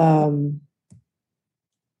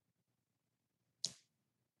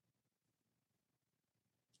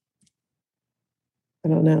 I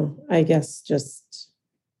don't know. I guess just.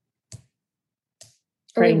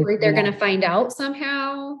 Are we worried they're going to find out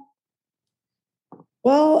somehow?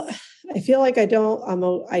 Well, I feel like I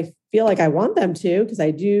feel like I want them to, because I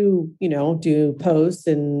do, do posts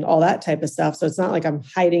and all that type of stuff. So it's not like I'm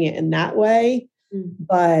hiding it in that way,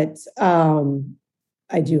 but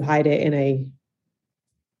I do hide it in a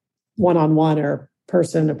one-on-one or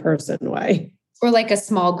person-to-person way. Or like a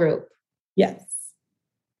small group. Yes.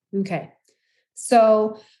 Okay.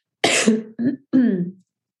 So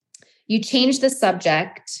you change the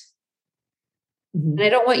subject. And I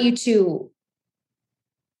don't want you to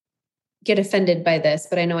get offended by this,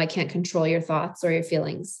 but I know I can't control your thoughts or your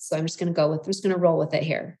feelings. So I'm just going to roll with it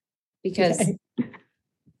here, because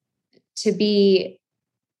to be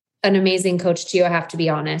an amazing coach to you, I have to be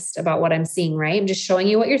honest about what I'm seeing, right? I'm just showing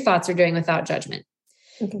you what your thoughts are doing without judgment.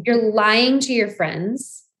 Okay. You're lying to your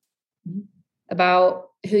friends about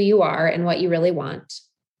who you are and what you really want.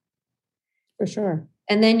 For sure.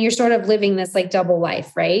 And then you're sort of living this like double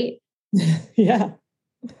life, right? Yeah.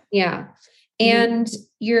 Yeah. And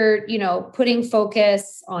you're, putting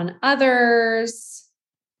focus on others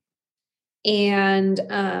and,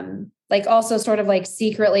 like also sort of like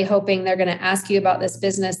secretly hoping they're going to ask you about this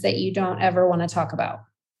business that you don't ever want to talk about.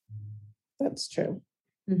 That's true.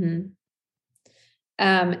 Mm-hmm.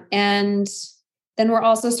 And then we're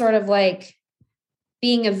also sort of like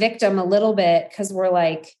being a victim a little bit, because we're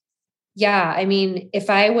like, yeah, I mean, if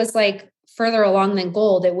I was like further along than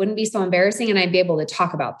gold, it wouldn't be so embarrassing and I'd be able to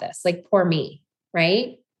talk about this. Like, poor me,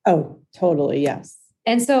 right? Oh, totally. Yes.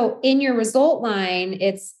 And so in your result line,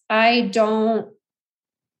 it's, I don't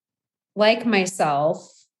like myself,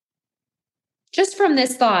 just from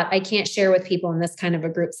this thought, I can't share with people in this kind of a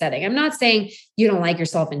group setting. I'm not saying you don't like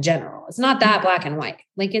yourself in general. It's not that black and white.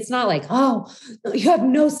 Like, it's not like, oh, you have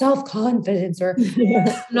no self-confidence, or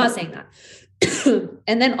I'm not saying that.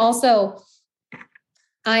 And then also,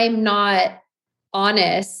 I'm not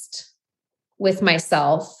honest with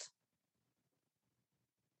myself.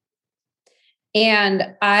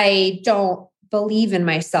 And I don't believe in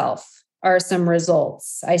myself are some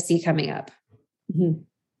results I see coming up. Mm-hmm.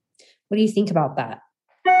 What do you think about that?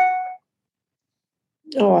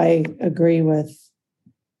 Oh, I agree with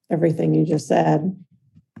everything you just said.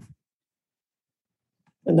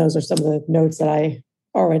 And those are some of the notes that I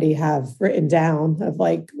already have written down of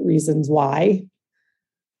like reasons why.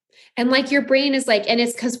 And like your brain is like, and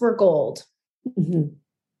it's because we're gold. Mm-hmm.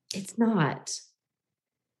 It's not.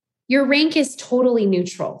 Your rank is totally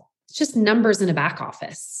neutral. It's just numbers in a back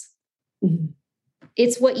office. Mm-hmm.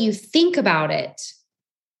 It's what you think about it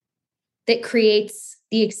that creates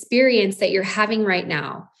the experience that you're having right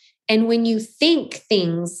now. And when you think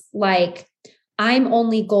things like, I'm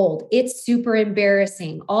only gold, it's super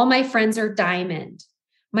embarrassing. All my friends are diamond.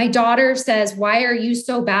 My daughter says, why are you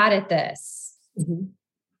so bad at this? Mm-hmm.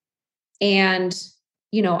 And,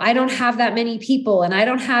 I don't have that many people and I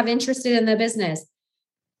don't have interested in the business.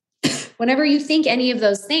 Whenever you think any of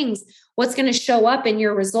those things, what's going to show up in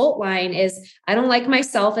your result line is, I don't like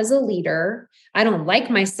myself as a leader. I don't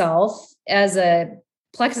like myself as a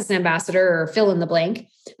Plexus ambassador, or fill in the blank.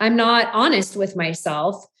 I'm not honest with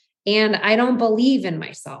myself, and I don't believe in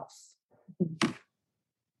myself.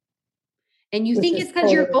 And you think it's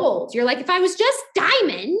because you're gold. You're like, if I was just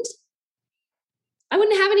diamond, I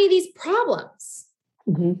wouldn't have any of these problems.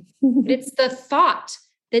 Mm-hmm. But it's the thought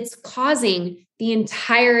that's causing the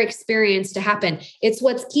entire experience to happen. It's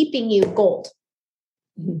what's keeping you gold.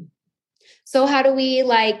 Mm-hmm. So how do we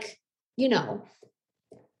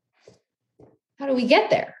how do we get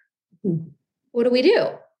there? Mm-hmm. What do we do?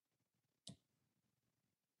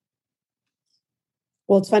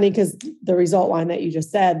 Well, it's funny because the result line that you just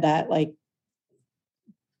said, that like,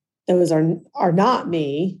 those are not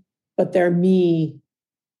me, but they're me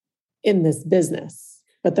in this business,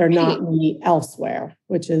 but they're not me elsewhere,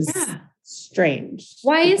 which is strange.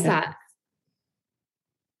 Why is that?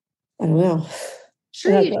 I don't know.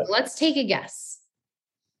 Sure you do. Let's take a guess.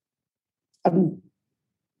 I'm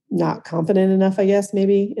not confident enough, I guess,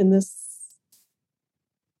 maybe in this.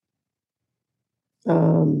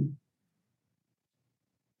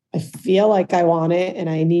 I feel like I want it and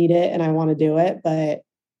I need it and I want to do it, but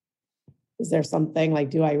is there something like,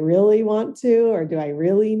 do I really want to, or do I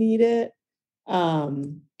really need it?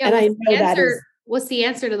 And I know that is. What's the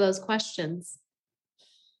answer to those questions?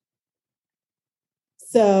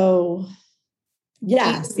 So,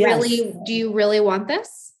 yes. Do you really want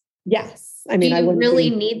this? Yes. I mean, do you really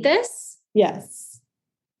need this? Yes.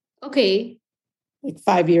 Okay. Like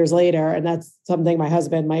 5 years later. And that's something my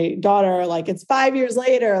husband, my daughter, like, it's 5 years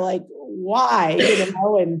later. Like, why?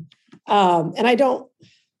 And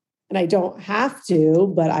I don't have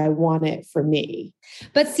to, but I want it for me.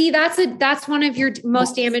 But see, that's one of your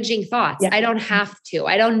most damaging thoughts. Yeah. I don't have to,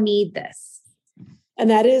 I don't need this.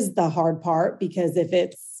 And that is the hard part, because if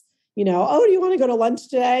it's, oh, do you want to go to lunch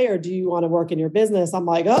today, or do you want to work in your business? I'm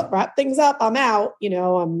like, oh, wrap things up. I'm out,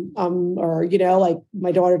 like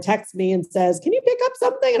my daughter texts me and says, can you pick up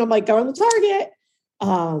something? And I'm like, go on the Target.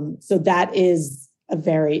 So that is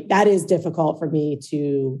difficult for me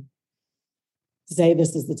to say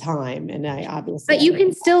this is the time. And I obviously, but you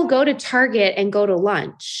can still go to Target and go to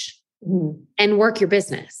lunch and work your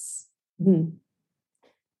business. Mm-hmm.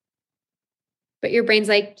 But your brain's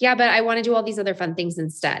like, yeah, but I want to do all these other fun things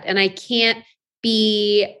instead. And I can't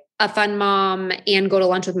be a fun mom and go to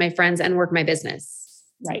lunch with my friends and work my business.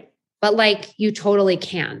 Right. But like, you totally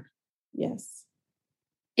can. Yes.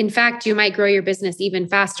 In fact, you might grow your business even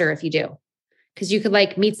faster if you do. Because you could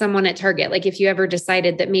like meet someone at Target. Like if you ever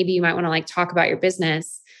decided that maybe you might want to like talk about your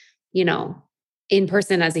business, in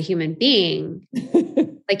person as a human being,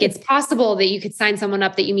 like it's possible that you could sign someone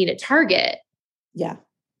up that you meet at Target. Yeah.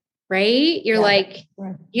 Right?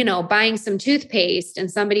 You're buying some toothpaste and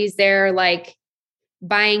somebody's there like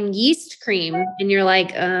buying yeast cream and you're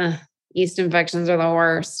like, yeast infections are the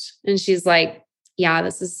worst. And she's like, yeah,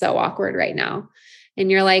 this is so awkward right now. And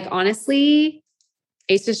you're like, honestly,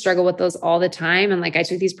 I used to struggle with those all the time. And like, I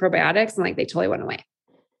took these probiotics and like, they totally went away.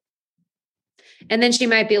 And then she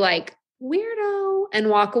might be like, weirdo, and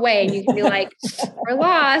walk away. And you can be like, we're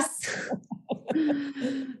lost.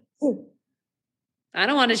 I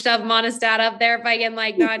don't want to shove Monistat up there if I can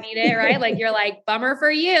like not need it. Right. Like you're like, bummer for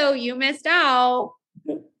you. You missed out,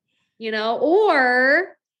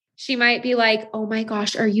 or She might be like, oh my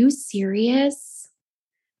gosh, are you serious?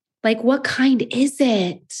 Like, what kind is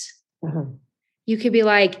it? Uh-huh. You could be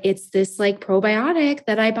like, it's this like probiotic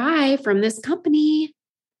that I buy from this company.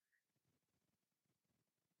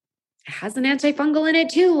 It has an antifungal in it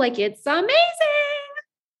too. Like, it's amazing.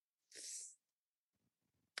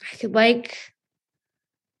 I could like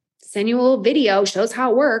send you a little video, shows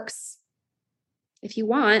how it works if you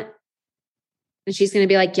want. And she's going to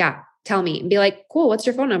be like, yeah, tell me. And be like, cool, what's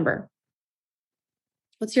your phone number?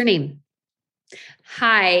 What's your name?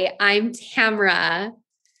 Hi, I'm Tamra,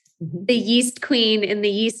 the yeast queen in the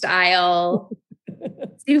yeast aisle.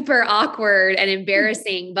 Super awkward and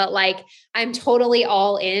embarrassing, but like I'm totally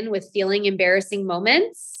all in with feeling embarrassing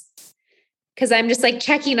moments because I'm just like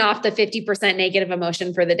checking off the 50% negative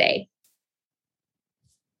emotion for the day.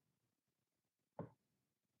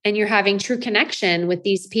 And you're having true connection with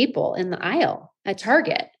these people in the aisle at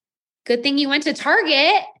Target. Good thing you went to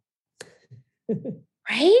Target,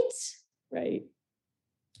 right? Right.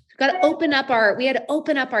 We had to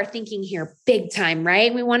open up our thinking here big time,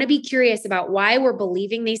 right? We want to be curious about why we're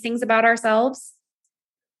believing these things about ourselves.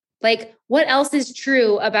 Like, what else is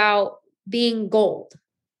true about being gold?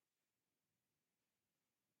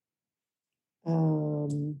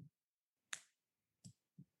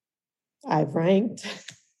 I've ranked.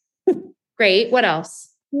 Great. What else?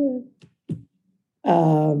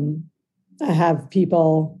 I have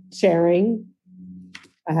people sharing.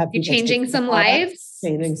 I have you changing some lives.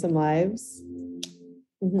 Changing some lives.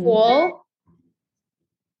 Mm-hmm. Cool.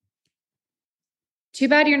 Too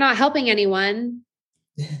bad you're not helping anyone.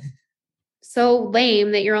 So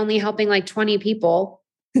lame that you're only helping like 20 people.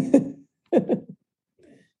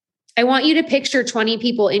 I want you to picture 20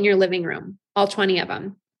 people in your living room, all 20 of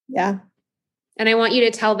them. Yeah. And I want you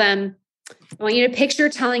to tell them, I want you to picture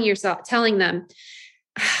telling them,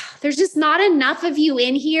 there's just not enough of you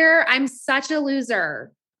in here. I'm such a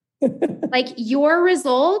loser. Like your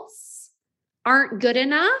results aren't good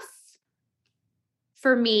enough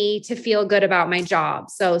for me to feel good about my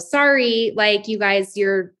job. So sorry, like you guys,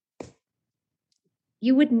 you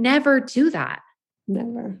would never do that.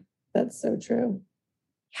 Never. That's so true.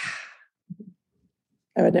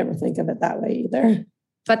 I would never think of it that way either.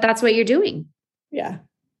 But that's what you're doing. Yeah.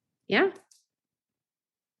 Yeah.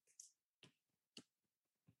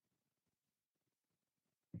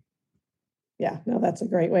 Yeah. No, that's a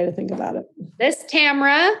great way to think about it. This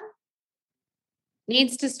Tamra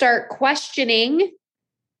needs to start questioning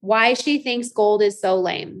why she thinks gold is so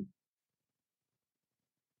lame.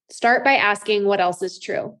 Start by asking what else is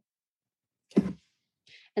true.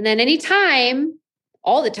 And then anytime,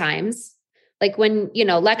 all the times, like when,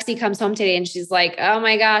 Lexi comes home today and she's like, oh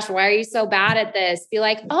my gosh, why are you so bad at this? Be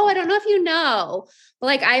like, oh, I don't know if you know, but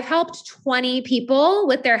like I've helped 20 people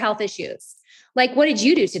with their health issues. Like, what did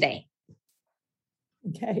you do today?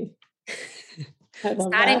 Okay. Sat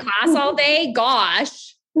in class all day.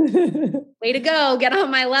 Gosh, way to go. Get on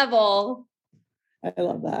my level. I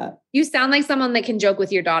love that. You sound like someone that can joke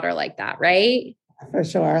with your daughter like that, right? For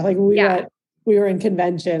sure. Like we were in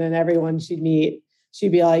convention and everyone she'd meet,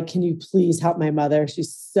 she'd be like, can you please help my mother?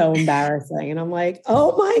 She's so embarrassing. And I'm like,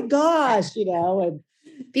 oh my gosh, and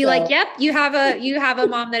be like, yep, you have a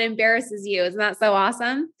mom that embarrasses you. Isn't that so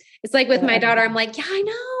awesome? It's like with my daughter, I'm like, yeah, I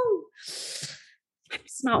know. I'm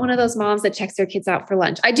just not one of those moms that checks their kids out for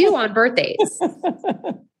lunch. I do on birthdays,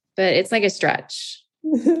 but it's like a stretch.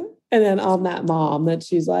 And then I'm that mom that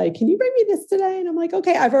she's like, can you bring me this today? And I'm like,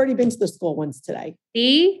 okay, I've already been to the school once today.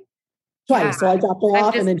 See? Twice. Yeah. So I dropped her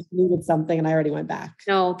off and then she needed something and I already went back.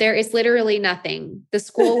 No, there is literally nothing. The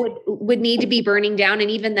school would need to be burning down. And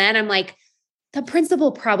even then I'm like, the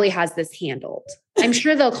principal probably has this handled. I'm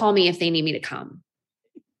sure they'll call me if they need me to come.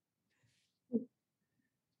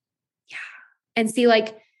 Yeah. And see,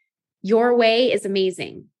 like your way is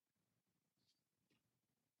amazing.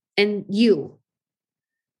 And you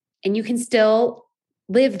can still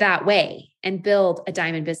live that way and build a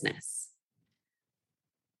diamond business.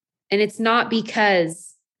 And it's not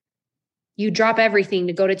because you drop everything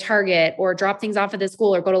to go to Target or drop things off at the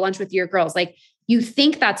school or go to lunch with your girls. Like you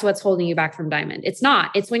think that's what's holding you back from diamond. It's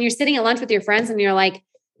not. It's when you're sitting at lunch with your friends and you're like,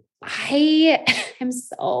 I am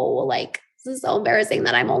so like, this is so embarrassing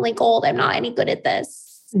that I'm only gold. I'm not any good at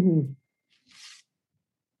this. Mm-hmm.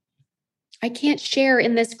 I can't share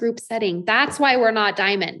in this group setting. That's why we're not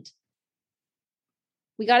diamond.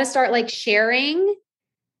 We got to start like sharing,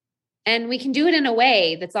 and we can do it in a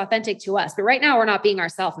way that's authentic to us. But right now we're not being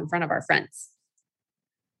ourselves in front of our friends.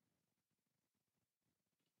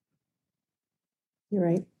 You're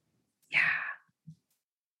right. Yeah.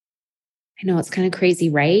 I know it's kind of crazy,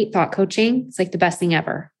 right? Thought coaching. It's like the best thing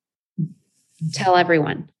ever. Tell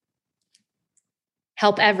everyone.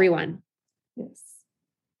 help everyone. Yes.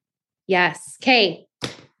 Yes. Okay.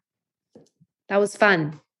 That was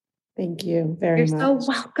fun. Thank you very You're much.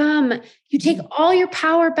 so welcome. You take all your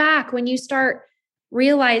power back when you start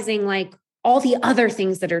realizing like all the other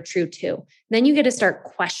things that are true too. Then you get to start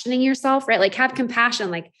questioning yourself, right? Like have compassion.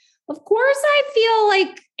 Like, of course I feel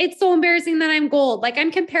like it's so embarrassing that I'm gold. Like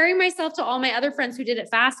I'm comparing myself to all my other friends who did it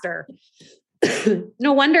faster.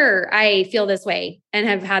 No wonder I feel this way and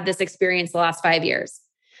have had this experience the last 5 years.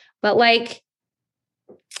 But like,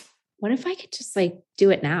 what if I could just like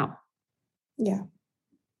do it now? Yeah.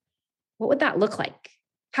 What would that look like?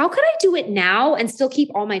 How could I do it now and still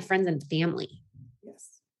keep all my friends and family? Yes.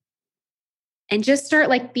 And just start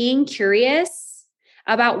like being curious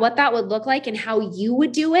about what that would look like and how you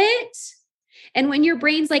would do it. And when your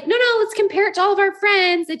brain's like, no, let's compare it to all of our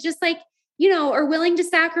friends that just like, are willing to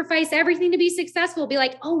sacrifice everything to be successful, be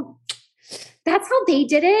like, oh, that's how they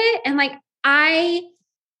did it. And like, I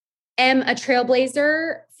am a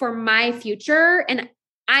trailblazer for my future and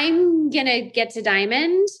I'm going to get to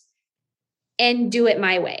Diamond and do it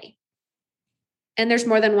my way. And there's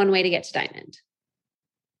more than one way to get to Diamond.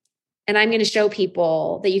 And I'm going to show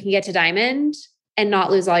people that you can get to Diamond and not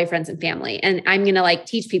lose all your friends and family. And I'm going to like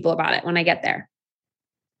teach people about it when I get there.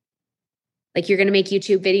 Like you're going to make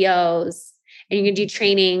YouTube videos and you're going to do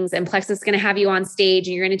trainings and Plexus is going to have you on stage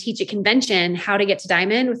and you're going to teach a convention how to get to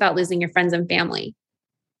Diamond without losing your friends and family.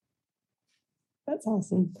 That's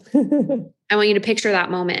awesome. I want you to picture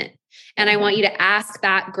that moment. And I want you to ask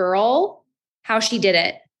that girl how she did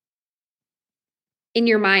it in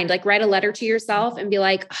your mind. Like write a letter to yourself and be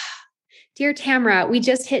like, oh, dear Tamara, we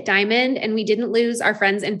just hit Diamond and we didn't lose our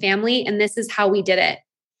friends and family. And this is how we did it.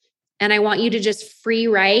 And I want you to just free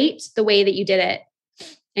write the way that you did it.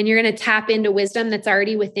 And you're going to tap into wisdom that's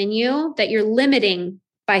already within you that you're limiting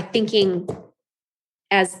by thinking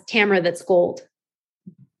as Tamara that's gold.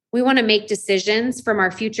 We want to make decisions from our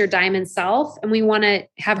future Diamond self. And we want to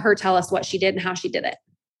have her tell us what she did and how she did it.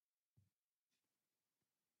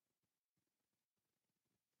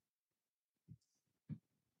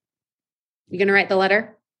 You going to write the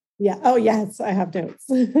letter? Yeah. Oh, yes. I have notes.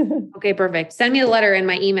 Okay, perfect. Send me the letter in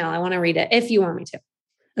my email. I want to read it if you want me to.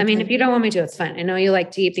 I mean, if you don't want me to, it's fine. I know you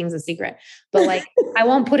like to keep things a secret, but like, I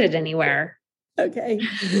won't put it anywhere. Okay.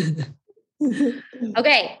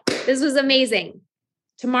 Okay. This was amazing.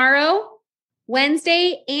 Tomorrow,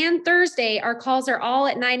 Wednesday and Thursday, our calls are all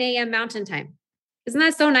at 9 a.m. Mountain Time. Isn't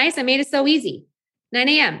that so nice? I made it so easy. 9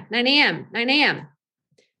 a.m., 9 a.m., 9 a.m.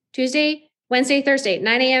 Tuesday, Wednesday, Thursday,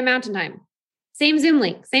 9 a.m. Mountain Time. Same Zoom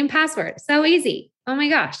link, same password. So easy. Oh my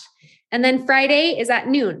gosh. And then Friday is at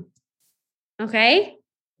noon. Okay.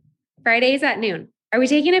 Friday is at noon. Are we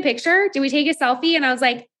taking a picture? Did we take a selfie? And I was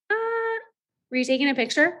like, were you taking a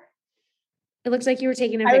picture? It looks like you were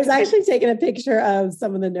taking a picture. I was actually taking a picture of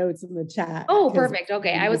some of the notes in the chat. Oh, perfect.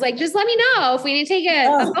 Okay. I was like, just let me know if we need to take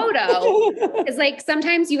a photo. It's like,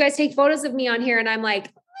 sometimes you guys take photos of me on here and I'm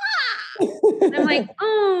like, and I'm like,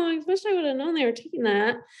 oh, I wish I would have known they were taking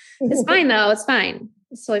that. It's fine though. It's fine.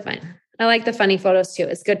 It's totally fine. I like the funny photos too.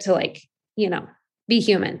 It's good to like, be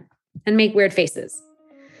human and make weird faces.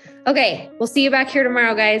 Okay. We'll see you back here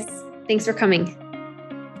tomorrow, guys. Thanks for coming.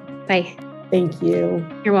 Bye. Thank you.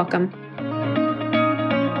 You're welcome.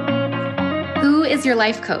 Who is your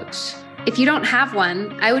life coach? If you don't have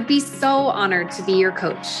one, I would be so honored to be your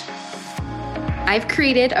coach. I've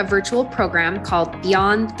created a virtual program called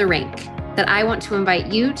Beyond the Rank that I want to invite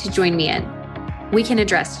you to join me in. We can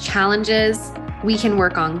address challenges, we can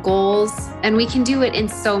work on goals, and we can do it in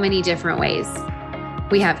so many different ways.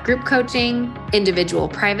 We have group coaching, individual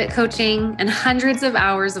private coaching, and hundreds of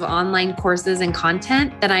hours of online courses and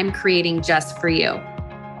content that I'm creating just for you.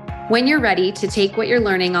 When you're ready to take what you're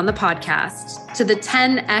learning on the podcast to the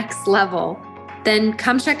 10x level, then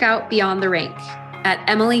come check out Beyond the Rank at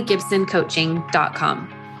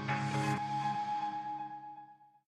emilygibsoncoaching.com.